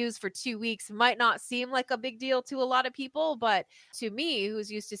 16,000 views for 2 weeks might not seem like a big deal to a lot of people, but to me,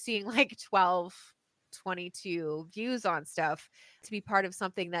 who's used to seeing like 12, 22 views on stuff, to be part of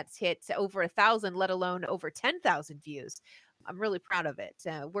something that's hit over 1,000, let alone over 10,000 views, I'm really proud of it.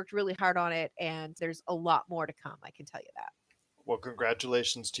 Worked really hard on it, and there's a lot more to come, I can tell you that. Well,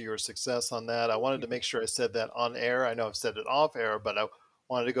 congratulations to your success on that. I wanted to make sure I said that on air. I know I've said it off air, but I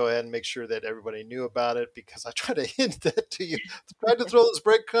wanted to go ahead and make sure that everybody knew about it because I tried to hint that to you. I tried to throw those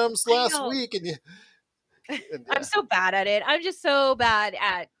breadcrumbs last week, and yeah. I'm so bad at it. I'm just so bad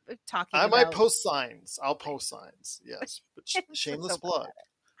at talking. I might post signs. I'll post signs. Yes, but shameless plug.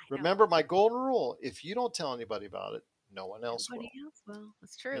 Remember my golden rule: if you don't tell anybody about it, no one else will. Well,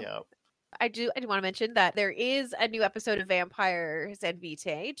 that's true. Yeah. I do want to mention that there is a new episode of Vampires and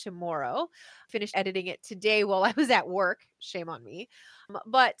Vitae tomorrow. Finished editing it today while I was at work. Shame on me.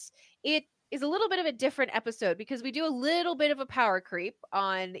 But it is a little bit of a different episode because we do a little bit of a power creep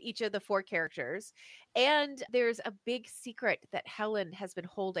on each of the 4 characters. And there's a big secret that Helen has been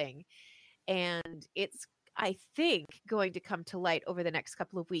holding. And it's, I think, going to come to light over the next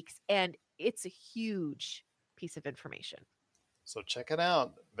couple of weeks. And it's a huge piece of information. So check it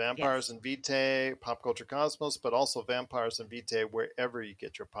out. Vampires and Vitae, Pop Culture Cosmos, but also Vampires and Vitae, wherever you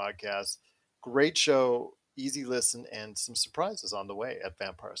get your podcasts. Great show, easy listen, and some surprises on the way at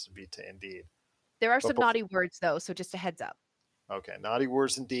Vampires and Vitae, indeed. There are some naughty words, though, so just a heads up. Okay, naughty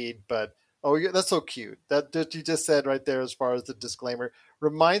words indeed, but yeah, that's so cute. That you just said right there as far as the disclaimer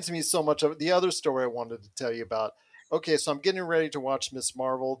reminds me so much of the other story I wanted to tell you about. Okay, so I'm getting ready to watch Ms.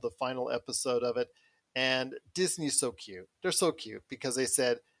 Marvel, the final episode of it, and Disney's so cute. They're so cute because they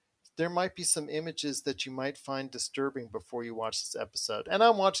said there might be some images that you might find disturbing before you watch this episode. And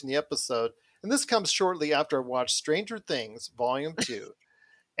I'm watching the episode, and this comes shortly after I watched Stranger Things Volume 2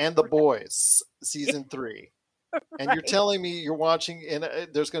 and The Boys Season 3. And you're telling me you're watching, and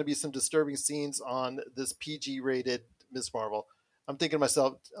there's going to be some disturbing scenes on this PG-rated Ms. Marvel. I'm thinking to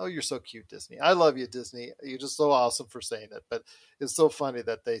myself, oh, you're so cute, Disney. I love you, Disney. You're just so awesome for saying it. But it's so funny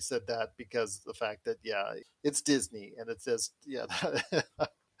that they said that because the fact that, yeah, it's Disney. And it says, yeah,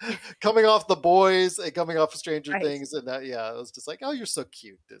 coming off The Boys and coming off of Stranger Things. And that, yeah, it was just like, oh, you're so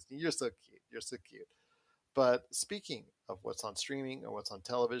cute, Disney. You're so cute. You're so cute. But speaking of what's on streaming or what's on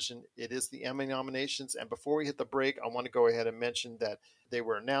television, it is the Emmy nominations. And before we hit the break, I want to go ahead and mention that they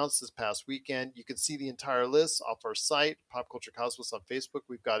were announced this past weekend. You can see the entire list off our site, Pop Culture Cosmos on Facebook.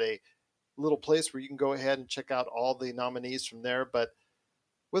 We've got a little place where you can go ahead and check out all the nominees from there. But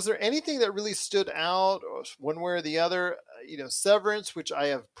was there anything that really stood out one way or the other? Severance, which I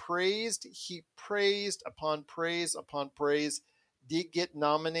have praised, heaped praise upon praise upon praise, did get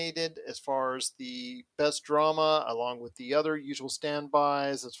nominated as far as the best drama, along with the other usual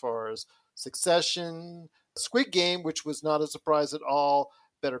standbys as far as Succession, Squid Game, which was not a surprise at all,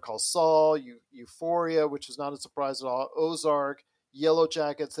 Better Call Saul, Euphoria, which was not a surprise at all, Ozark, Yellow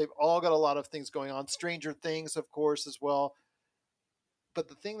Jackets. They've all got a lot of things going on. Stranger Things, of course, as well. But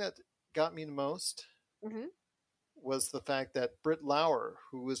the thing that got me the most was the fact that Britt Lauer,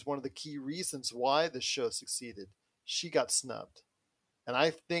 who was one of the key reasons why the show succeeded, she got snubbed. And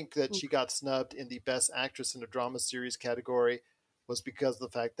I think that she got snubbed in the Best Actress in a Drama Series category was because of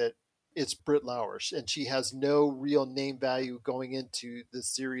the fact that it's Britt Lauer, and she has no real name value going into this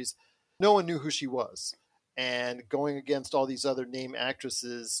series. No one knew who she was. And going against all these other name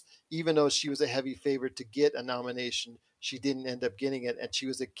actresses, even though she was a heavy favorite to get a nomination, she didn't end up getting it. And she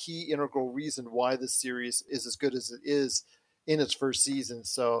was a key integral reason why this series is as good as it is in its first season.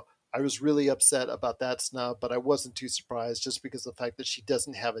 So I was really upset about that snub, but I wasn't too surprised just because of the fact that she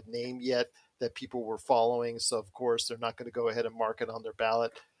doesn't have a name yet that people were following. So, of course, they're not going to go ahead and mark it on their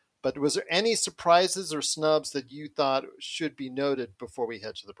ballot. But was there any surprises or snubs that you thought should be noted before we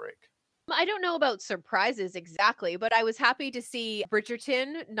head to the break? I don't know about surprises exactly, but I was happy to see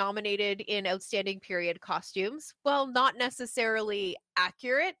Bridgerton nominated in Outstanding Period Costumes. Well, not necessarily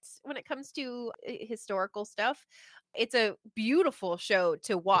accurate when it comes to historical stuff. It's a beautiful show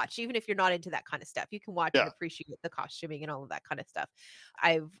to watch, even if you're not into that kind of stuff. You can watch and appreciate the costuming and all of that kind of stuff.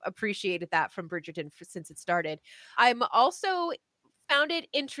 I've appreciated that from Bridgerton since it started. I'm also found it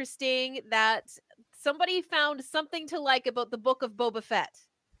interesting that somebody found something to like about the Book of Boba Fett.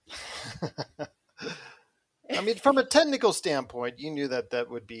 I mean, from a technical standpoint, you knew that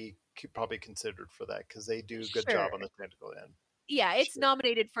would be probably considered for that because they do a good job on the technical end. Yeah, it's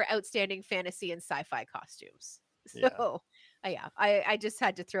nominated for Outstanding Fantasy and Sci-Fi Costumes. So, I just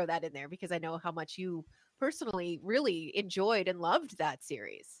had to throw that in there because I know how much you personally really enjoyed and loved that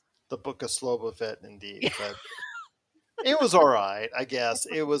series. The Book of Boba Fett, indeed. But it was all right, I guess.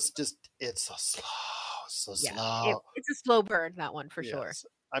 It was just, it's so slow. It's a slow burn, that one, for sure.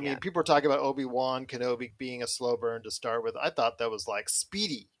 I mean, people are talking about Obi-Wan Kenobi being a slow burn to start with. I thought that was like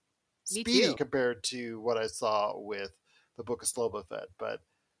speedy compared to what I saw with the Book of Boba Fett. But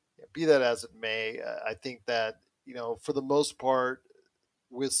be that as it may, I think that, for the most part,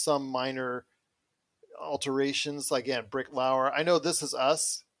 with some minor alterations, again, Britt Lauer, I know This Is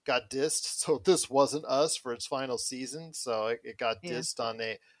Us got dissed, so this wasn't Us for its final season, so it got dissed on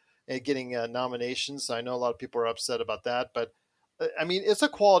getting nominations. So I know a lot of people are upset about that, but I mean, it's a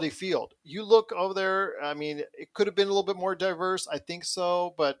quality field. You look over there, I mean, it could have been a little bit more diverse. I think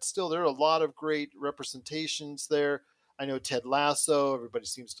so, but still there are a lot of great representations there. I know Ted Lasso, everybody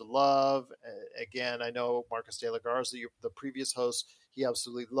seems to love. Again, I know Marcus de la Garza, the previous host, he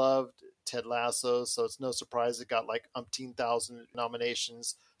absolutely loved Ted Lasso. So it's no surprise it got like umpteen thousand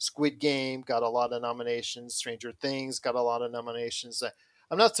nominations. Squid Game got a lot of nominations. Stranger Things got a lot of nominations.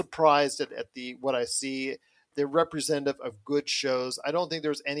 I'm not surprised at the what I see. They're representative of good shows. I don't think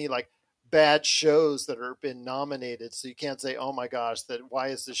there's any like bad shows that are been nominated. So you can't say, oh my gosh, that why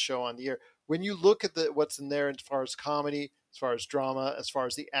is this show on the air? When you look at what's in there as far as comedy, as far as drama, as far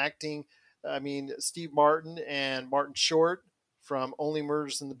as the acting, I mean, Steve Martin and Martin Short from Only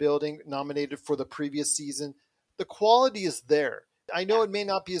Murders in the Building nominated for the previous season. The quality is there. I know it may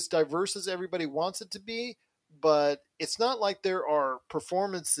not be as diverse as everybody wants it to be, but it's not like there are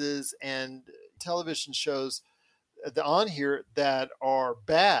performances and television shows on here that are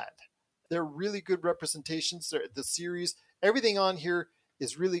bad. They're really good representations. The series, everything on here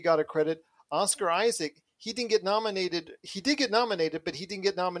is really got a credit. Oscar Isaac, he didn't get nominated. He did get nominated, but he didn't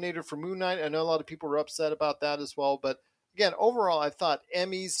get nominated for Moon Knight. I know a lot of people were upset about that as well. But again, overall, I thought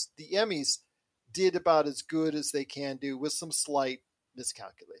the Emmys did about as good as they can do with some slight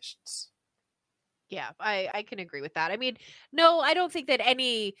miscalculations. Yeah, I can agree with that. I mean, no, I don't think that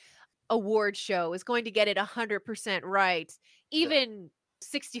any award show is going to get it 100% right, even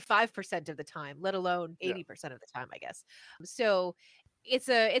 65% of the time, let alone 80% of the time, I guess. So it's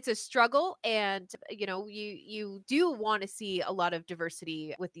a struggle, and you do want to see a lot of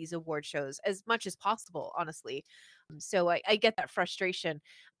diversity with these award shows as much as possible, honestly. So I get that frustration,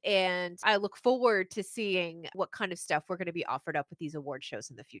 and I look forward to seeing what kind of stuff we're going to be offered up with these award shows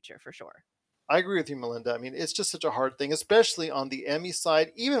in the future, for sure. I agree with you, Melinda. I mean, it's just such a hard thing, especially on the Emmy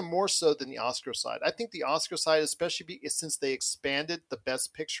side, even more so than the Oscar side. I think the Oscar side, especially since they expanded the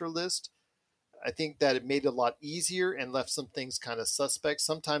Best Picture list, I think that it made it a lot easier and left some things kind of suspect.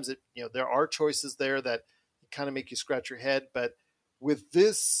 Sometimes there are choices there that kind of make you scratch your head. But with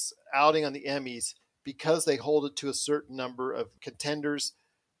this outing on the Emmys, because they hold it to a certain number of contenders,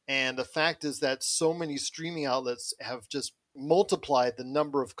 and the fact is that so many streaming outlets have just multiplied the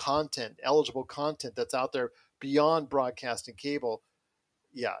number of eligible content that's out there beyond broadcast and cable.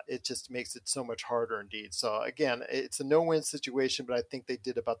 Yeah, it just makes it so much harder indeed. So again, it's a no-win situation, but I think they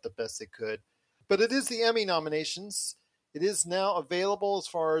did about the best they could. But it is the Emmy nominations. It is now available as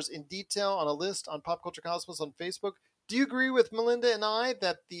far as in detail on a list on Pop Culture Cosmos on Facebook. Do you agree with Melinda and I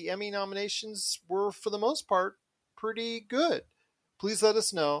that the Emmy nominations were, for the most part, pretty good? Please let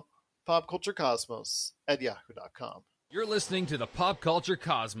us know. popculturecosmos@yahoo.com. You're listening to the Pop Culture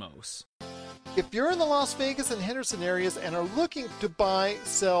Cosmos. If you're in the Las Vegas and Henderson areas and are looking to buy,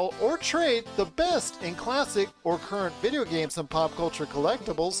 sell, or trade the best in classic or current video games and pop culture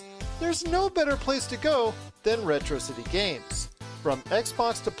collectibles, there's no better place to go than Retro City Games. From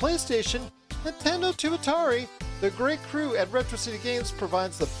Xbox to PlayStation, Nintendo to Atari, the great crew at Retro City Games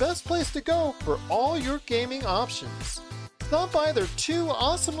provides the best place to go for all your gaming options. Stop by their 2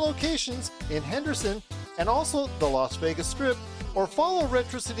 awesome locations in Henderson and also the Las Vegas Strip, or follow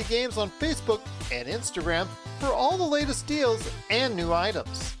Retro City Games on Facebook and Instagram for all the latest deals and new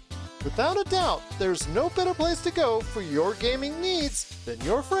items. Without a doubt, there's no better place to go for your gaming needs than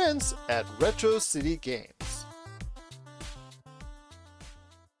your friends at Retro City Games.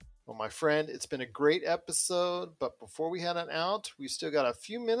 Well, my friend, it's been a great episode, but before we head on out, we've still got a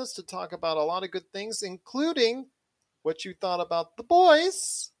few minutes to talk about a lot of good things, including what you thought about The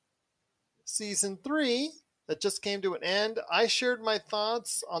Boys Season 3 that just came to an end. I shared my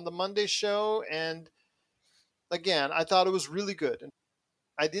thoughts on the Monday show, and again, I thought it was really good.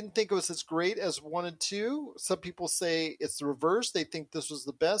 I didn't think it was as great as 1 and 2. Some people say it's the reverse. They think this was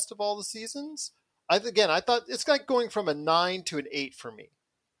the best of all the seasons. I thought it's like going from a 9 to an 8 for me.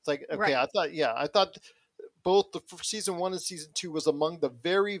 It's like, okay, right. I thought both the season 1 and season 2 was among the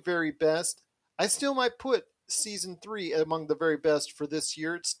very, very best. I still might put season 3 among the very best for this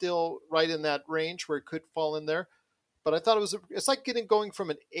year. It's still right in that range where it could fall in there. But I thought it's like going from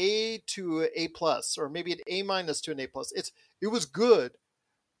an A to an A plus, or maybe an A minus to an A plus. It was good.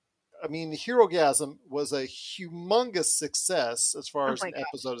 I mean, Herogasm was a humongous success as far as an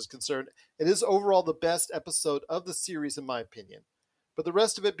episode is concerned. It is overall the best episode of the series, in my opinion. But the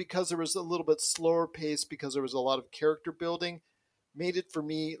rest of it, because there was a little bit slower pace, because there was a lot of character building, made it for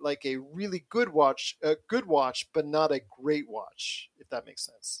me like a really good watch, but not a great watch, if that makes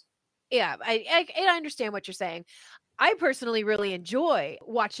sense. Yeah, I understand what you're saying. I personally really enjoy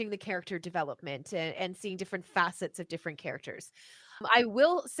watching the character development and seeing different facets of different characters. I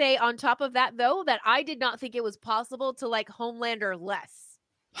will say on top of that, though, that I did not think it was possible to like Homelander less.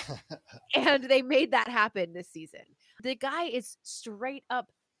 And they made that happen this season. The guy is straight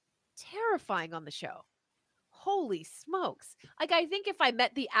up terrifying on the show. Holy smokes. Like, I think if I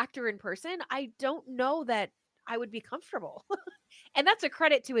met the actor in person, I don't know that I would be comfortable. And that's a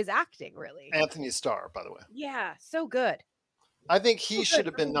credit to his acting, really. Anthony Starr, by the way. Yeah, so good. I think he should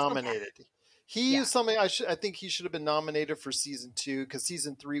have been nominated. He is something I think he should have been nominated for season 2, because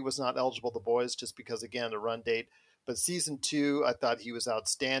season 3 was not eligible to The Boys just because, again, the run date. But season 2, I thought he was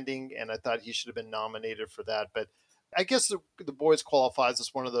outstanding, and I thought he should have been nominated for that. But I guess the Boys qualifies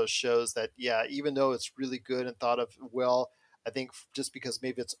as one of those shows that, yeah, even though it's really good and thought of well, I think just because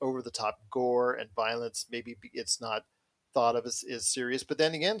maybe it's over the top gore and violence, maybe it's not thought of as serious. But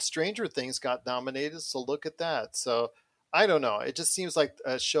then again, Stranger Things got nominated, so look at that. So I don't know. It just seems like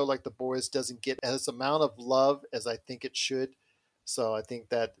a show like The Boys doesn't get as amount of love as I think it should. So I think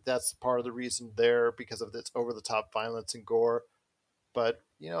that's part of the reason there, because of its over the top violence and gore. But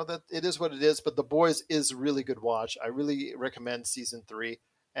that it is what it is. But The Boys is a really good watch. I really recommend season 3.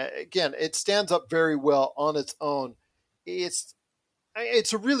 Again, it stands up very well on its own. It's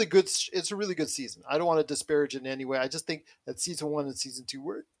a really good season. I don't want to disparage it in any way. I just think that season 1 and season 2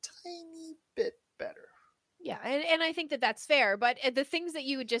 were a tiny bit better. Yeah, and I think that that's fair. But the things that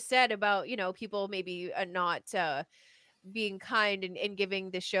you just said about, people maybe not being kind and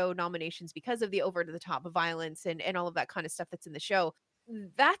giving the show nominations because of the over-the-top violence and all of that kind of stuff that's in the show,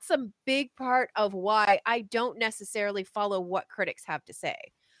 that's a big part of why I don't necessarily follow what critics have to say.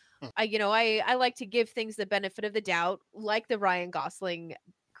 I like to give things the benefit of the doubt, like the Ryan Gosling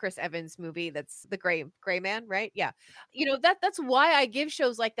Chris Evans movie. That's the gray man, right? Yeah. That's why I give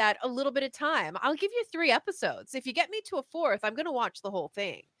shows like that a little bit of time. I'll give you 3 episodes. If you get me to a 4th, I'm going to watch the whole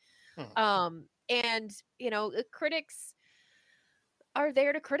thing. And critics are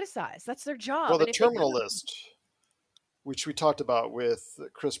there to criticize. That's their job. Well, the Terminal List, which we talked about with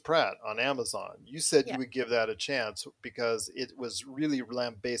Chris Pratt on Amazon, you said you would give that a chance because it was really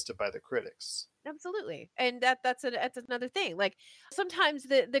lambasted by the critics. Absolutely. And that's another thing. Like, sometimes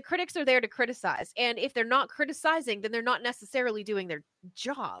the critics are there to criticize, and if they're not criticizing, then they're not necessarily doing their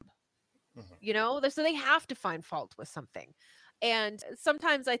job. So they have to find fault with something. And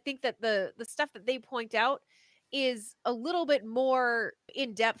sometimes I think that the stuff that they point out is a little bit more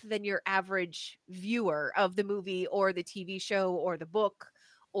in depth than your average viewer of the movie or the TV show or the book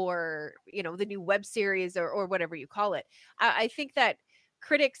or, the new web series or whatever you call it. I think that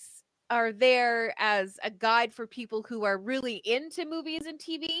critics are there as a guide for people who are really into movies and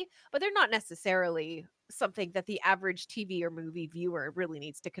TV, but they're not necessarily something that the average TV or movie viewer really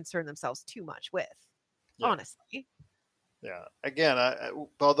needs to concern themselves too much with, honestly. Yeah. Again,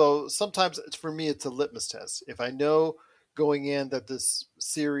 although sometimes for me, it's a litmus test. If I know going in that this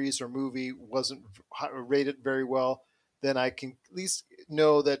series or movie wasn't rated very well, then I can at least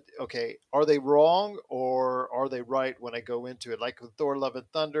know that, okay, are they wrong or are they right when I go into it? Like with Thor: Love and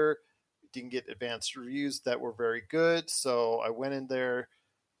Thunder, didn't get advanced reviews that were very good. So I went in there,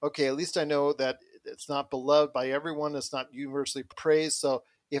 okay, at least I know that it's not beloved by everyone. It's not universally praised. So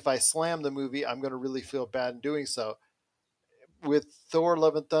if I slam the movie, I'm going to really feel bad in doing so. With Thor: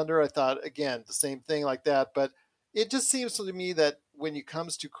 Love and Thunder, I thought, again, the same thing like that. But it just seems to me that when it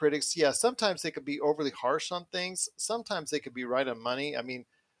comes to critics, sometimes they could be overly harsh on things. Sometimes they could be right on money. I mean,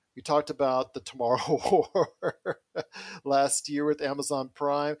 we talked about the Tomorrow War last year with Amazon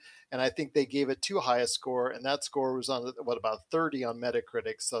Prime, and I think they gave it too high a score, and that score was on, about 30 on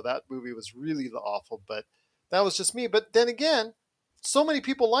Metacritic. So that movie was really awful, but that was just me. But then again, so many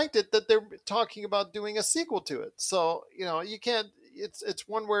people liked it that they're talking about doing a sequel to it. So, you can't, it's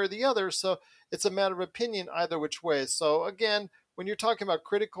one way or the other. So it's a matter of opinion either which way. So again, when you're talking about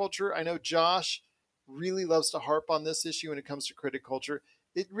critic culture, I know Josh really loves to harp on this issue when it comes to critic culture.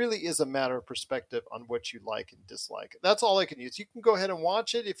 It really is a matter of perspective on what you like and dislike. That's all I can use. You can go ahead and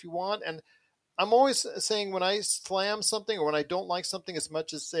watch it if you want. And I'm always saying when I slam something or when I don't like something as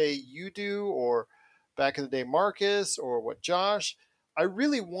much as, say, you do, or back in the day, Marcus, or what Josh, I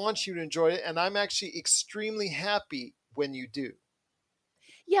really want you to enjoy it, and I'm actually extremely happy when you do.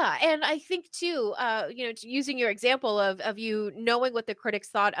 Yeah, and I think too, using your example of you knowing what the critics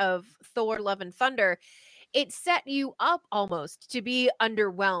thought of Thor: Love and Thunder, it set you up almost to be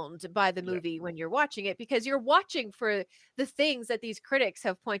underwhelmed by the movie when you're watching it, because you're watching for the things that these critics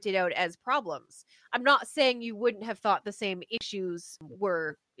have pointed out as problems. I'm not saying you wouldn't have thought the same issues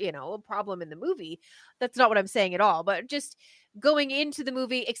were, a problem in the movie. That's not what I'm saying at all. But just going into the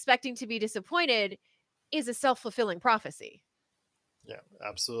movie expecting to be disappointed is a self-fulfilling prophecy. Yeah,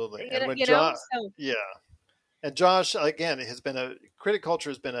 absolutely. And when And Josh, again, critic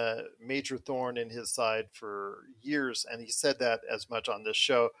culture has been a major thorn in his side for years, and he said that as much on this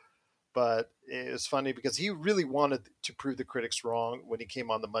show. But it was funny because he really wanted to prove the critics wrong when he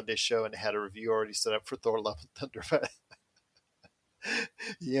came on the Monday show and had a review already set up for Thor: Love and Thunder.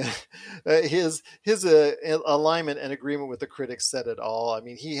 Yeah, his alignment and agreement with the critics said it all. I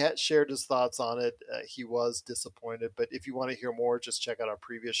mean, he had shared his thoughts on it. He was disappointed, but if you want to hear more, just check out our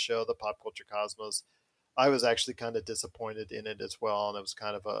previous show, the Pop Culture Cosmos. I was actually kind of disappointed in it as well, and it was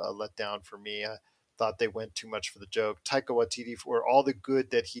kind of a letdown for me. I thought they went too much for the joke. Taika Waititi, for all the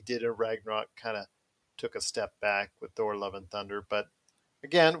good that he did in Ragnarok, kind of took a step back with Thor: Love and Thunder. But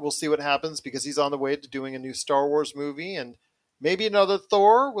again, we'll see what happens because he's on the way to doing a new Star Wars movie, and maybe another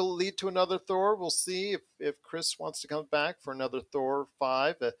Thor will lead to another Thor. We'll see if Chris wants to come back for another Thor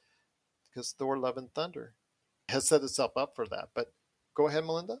 5, because Thor: Love and Thunder has set itself up for that. But go ahead,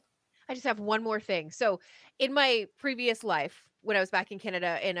 Melinda. I just have one more thing. So, in my previous life, when I was back in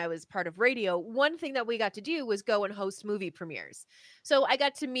Canada and I was part of radio, one thing that we got to do was go and host movie premieres. So, I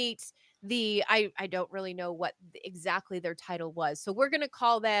got to meet I don't really know what exactly their title was. So, we're going to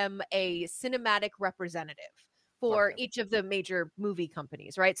call them a cinematic representative for Okay. each of the major movie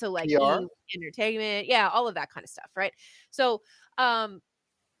companies, right? So, like PR? Entertainment, yeah, all of that kind of stuff, right? So,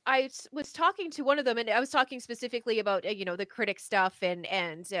 was talking to one of them, and I was talking specifically about the critic stuff and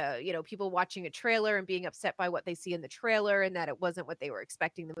people watching a trailer and being upset by what they see in the trailer and that it wasn't what they were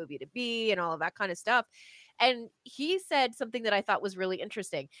expecting the movie to be and all of that kind of stuff. And he said something that I thought was really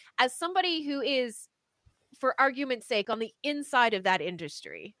interesting. As somebody who is, for argument's sake, on the inside of that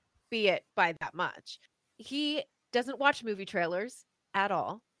industry, be it by that much, he doesn't watch movie trailers at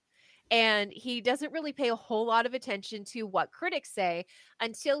all. And he doesn't really pay a whole lot of attention to what critics say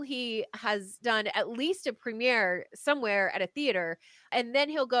until he has done at least a premiere somewhere at a theater. And then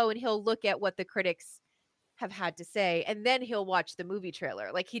he'll go and he'll look at what the critics have had to say. And then he'll watch the movie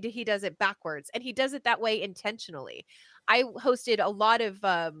trailer. Like he does it backwards. And he does it that way intentionally. I hosted a lot of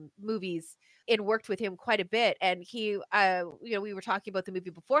movies and worked with him quite a bit. And he, we were talking about the movie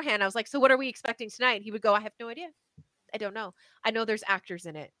beforehand. I was like, so what are we expecting tonight? He would go, I have no idea. I don't know. I know there's actors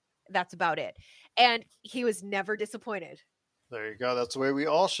in it. That's about it. And he was never disappointed. There you go. That's the way we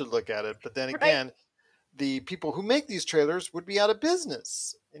all should look at it. But then Right. again, the people who make these trailers would be out of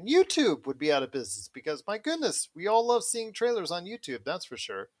business, and YouTube would be out of business because, my goodness, we all love seeing trailers on YouTube. That's for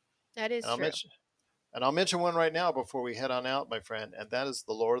sure. That is true. I'll mention one right now before we head on out, my friend, and that is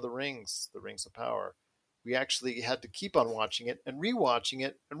The Lord of the Rings, The Rings of Power. We actually had to keep on watching it and rewatching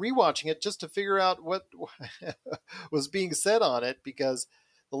it and rewatching it just to figure out what was being said on it, because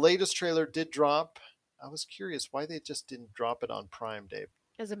the latest trailer did drop. I was curious why they just didn't drop it on Prime, Dave.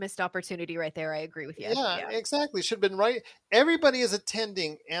 There's a missed opportunity right there. I agree with you. Yeah, exactly. Should have been right. Everybody is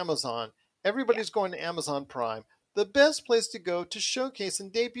attending Amazon. Everybody's going to Amazon Prime. The best place to go to showcase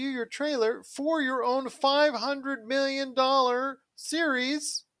and debut your trailer for your own $500 million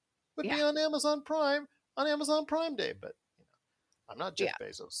series would be on Amazon Prime Day. But I'm not Jeff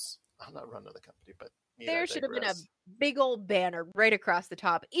Bezos. I'm not running the company, but there should have been a big old banner right across the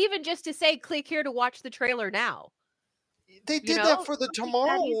top, even just to say, click here to watch the trailer now. They did that for the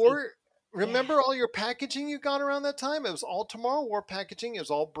Tomorrow War. Remember all your packaging you got around that time? It was all Tomorrow War packaging. It was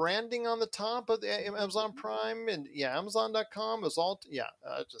all branding on the top of the Amazon Prime and Amazon.com. It was all,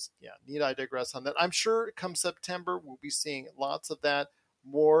 need I digress on that? I'm sure come September, we'll be seeing lots of that,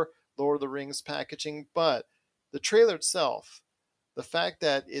 more Lord of the Rings packaging, but the trailer itself, the fact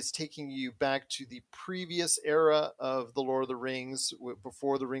that it's taking you back to the previous era of the Lord of the Rings,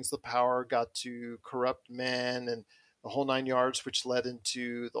 before the Rings of Power got to corrupt men and the whole 9 yards, which led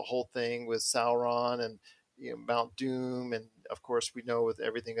into the whole thing with Sauron and Mount Doom. And of course, we know with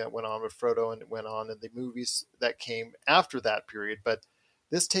everything that went on with Frodo and it went on in the movies that came after that period. But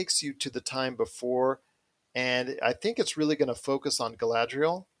this takes you to the time before. And I think it's really going to focus on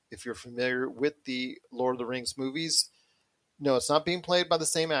Galadriel. If you're familiar with the Lord of the Rings movies, no, it's not being played by the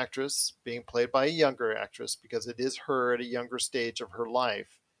same actress, being played by a younger actress, because it is her at a younger stage of her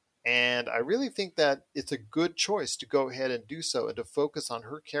life. And I really think that it's a good choice to go ahead and do so and to focus on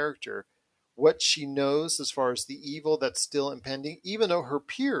her character, what she knows as far as the evil that's still impending, even though her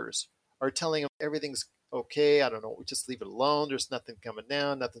peers are telling her everything's okay. I don't know, just leave it alone. There's nothing coming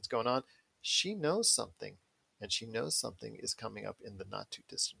down. Nothing's going on. She knows something, and she knows something is coming up in the not too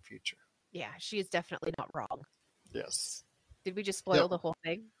distant future. Yeah, she is definitely not wrong. Yes. Did we just spoil the whole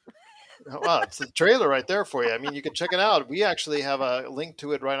thing? Well, it's a trailer right there for you. I mean, you can check it out. We actually have a link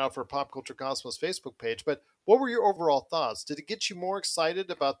to it right off our Pop Culture Cosmos Facebook page. But what were your overall thoughts? Did it get you more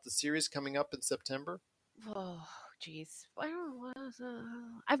excited about the series coming up in September? Oh, geez.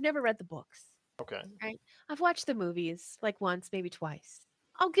 I've never read the books. Okay. Right? I've watched the movies like once, maybe twice.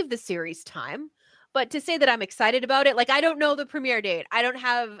 I'll give the series time. But to say that I'm excited about it, like I don't know the premiere date. I don't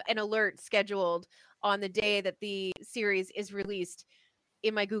have an alert scheduled on the day that the series is released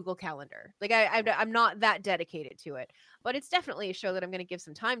in my Google Calendar. Like I'm not that dedicated to it, but it's definitely a show that I'm going to give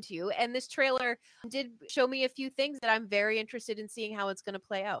some time to. And this trailer did show me a few things that I'm very interested in seeing how it's going to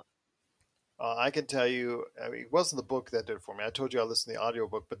play out. I can tell you, I mean, it wasn't the book that did it for me. I told you I listened to the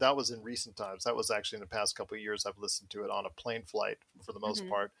audiobook, but that was in recent times. That was actually in the past couple of years. I've listened to it on a plane flight for the most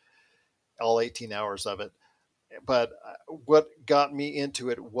part, all 18 hours of it. But what got me into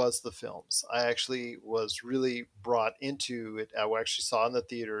it was the films. I actually was really brought into it. I actually saw it in the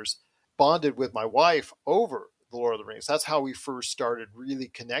theaters, bonded with my wife over The Lord of the Rings. That's how we first started really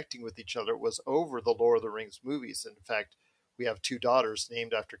connecting with each other, was over the Lord of the Rings movies. And in fact, we have 2 daughters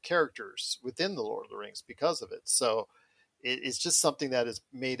named after characters within the Lord of the Rings because of it. So it's just something that has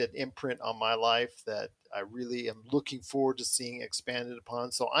made an imprint on my life that I really am looking forward to seeing expanded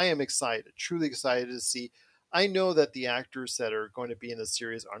upon. So I am excited, truly excited to see. I know that the actors that are going to be in the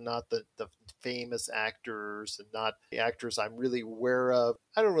series are not the famous actors and not the actors I'm really aware of.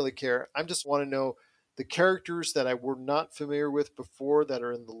 I don't really care. I just want to know the characters that I were not familiar with before that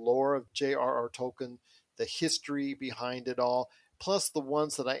are in the lore of J.R.R. Tolkien, the history behind it all, plus the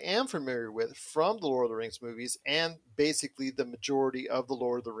ones that I am familiar with from the Lord of the Rings movies and basically the majority of the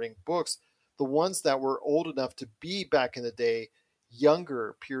Lord of the Rings books, the ones that were old enough to be back in the day,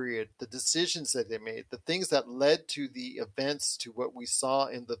 younger period, the decisions that they made, the things that led to the events, to what we saw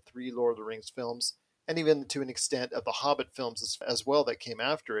in the 3 Lord of the Rings films, and even to an extent of the Hobbit films as well that came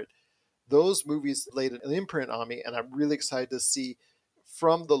after it. Those movies laid an imprint on me, and I'm really excited to see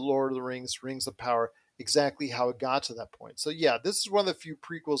from the Lord of the Rings, Rings of Power, exactly how it got to that point. So yeah, this is one of the few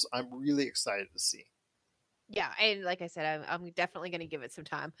prequels I'm really excited to see. Yeah, and like I said, I'm definitely going to give it some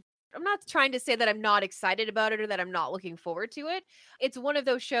time. I'm not trying to say that I'm not excited about it or that I'm not looking forward to it. It's one of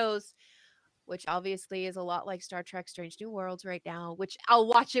those shows, which obviously is a lot like Star Trek Strange New Worlds right now, which I'll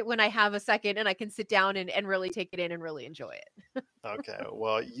watch it when I have a second and I can sit down and really take it in and really enjoy it. Okay,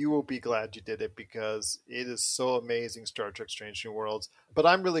 well, you will be glad you did it because it is so amazing, Star Trek Strange New Worlds. But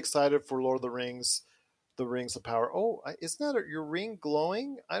I'm really excited for Lord of the Rings of Power. Oh, isn't that your ring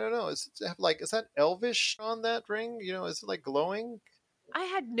glowing? I don't know. Is that Elvish on that ring? You know, is it like glowing? I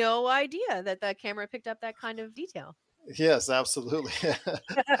had no idea that the camera picked up that kind of detail. Yes, absolutely.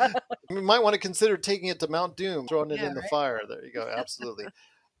 You might want to consider taking it to Mount Doom, throwing it in the fire. There you go. Absolutely.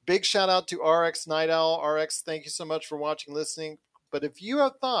 Big shout out to RX Night Owl. RX, thank you so much for watching, listening. But if you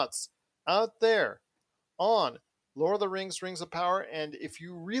have thoughts out there on Lord of the Rings, Rings of Power, and if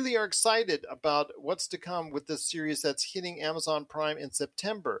you really are excited about what's to come with this series that's hitting Amazon Prime in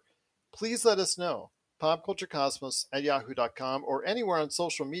September, please let us know. popculturecosmos@yahoo.com or anywhere on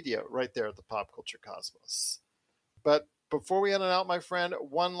social media right there at the Pop Culture Cosmos. But before we head on out, my friend,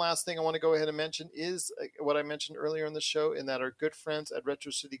 one last thing I want to go ahead and mention is what I mentioned earlier in the show, in that our good friends at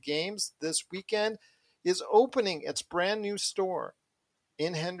Retro City Games this weekend is opening its brand new store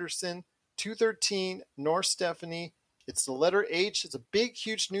in Henderson, 213 North Stephanie. It's the letter H. It's a big,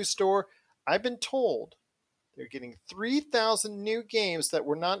 huge new store. I've been told they're getting 3,000 new games that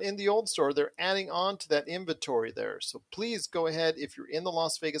were not in the old store. They're adding on to that inventory there. So please go ahead, if you're in the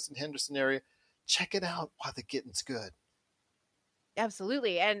Las Vegas and Henderson area, check it out while the getting's good.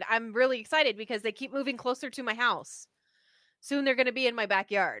 Absolutely. And I'm really excited because they keep moving closer to my house. Soon they're going to be in my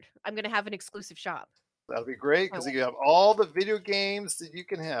backyard. I'm going to have an exclusive shop. That'll be great because you have all the video games that you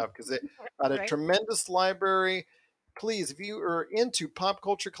can have because they got a tremendous library. Please, if you are into pop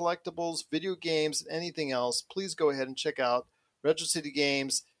culture collectibles, video games, and anything else, please go ahead and check out Retro City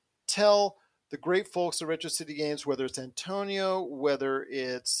Games. Tell the great folks at Retro City Games, whether it's Antonio, whether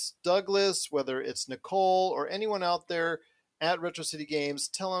it's Douglas, whether it's Nicole, or anyone out there at Retro City Games,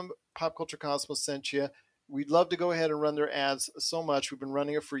 tell them Pop Culture Cosmos sent you. We'd love to go ahead and run their ads so much. We've been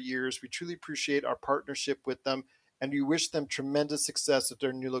running it for years. We truly appreciate our partnership with them, and we wish them tremendous success at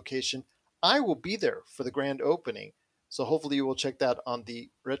their new location. I will be there for the grand opening, so hopefully you will check that on the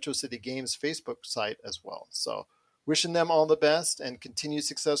Retro City Games Facebook site as well. So wishing them all the best and continued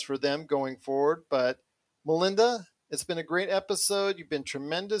success for them going forward. But Melinda, it's been a great episode. You've been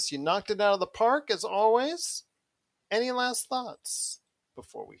tremendous. You knocked it out of the park as always. Any last thoughts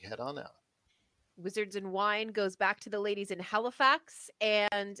before we head on out? Wizards and Wine goes back to the ladies in Halifax,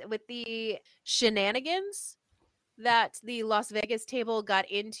 and with the shenanigans that the Las Vegas table got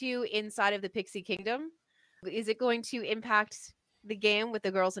into inside of the Pixie Kingdom, is it going to impact the game with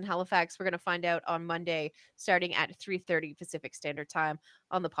the girls in Halifax? We're going to find out on Monday, starting at 3:30 Pacific Standard Time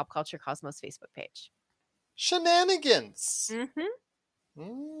on the Pop Culture Cosmos Facebook page. Shenanigans.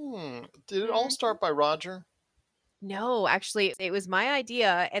 Did it all start by Roger? No, actually, it was my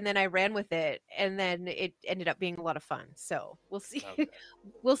idea, and then I ran with it, and then it ended up being a lot of fun. So we'll see. Okay.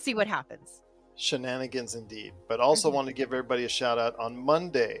 We'll see what happens. Shenanigans indeed. But also want to give everybody a shout out on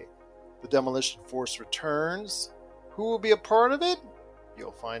Monday. The Demolition Force returns. Who will be a part of it?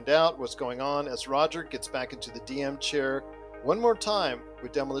 You'll find out what's going on as Roger gets back into the DM chair one more time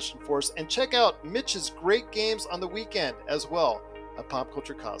with Demolition Force. And check out Mitch's great games on the weekend as well at Pop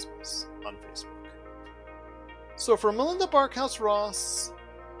Culture Cosmos on Facebook. So for Melinda Barkhouse Ross,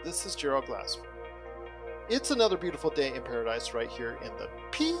 this is Gerald Glassford. It's another beautiful day in paradise right here in the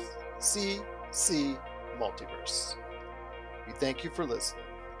PCC multiverse. We thank you for listening.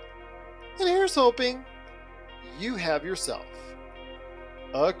 And here's hoping you have yourself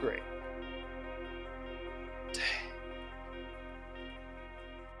a great day.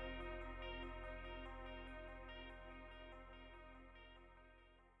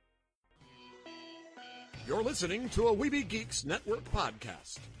 You're listening to a Weeby Geeks Network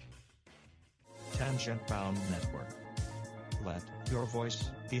podcast. Tangent Bound Network. Let your voice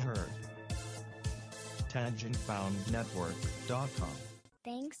be heard. TangentBoundNetwork.com.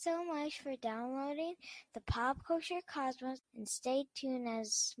 Thanks so much for downloading the Pop Culture Cosmos, and stay tuned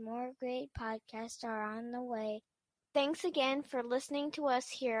as more great podcasts are on the way. Thanks again for listening to us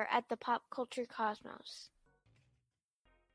here at the Pop Culture Cosmos.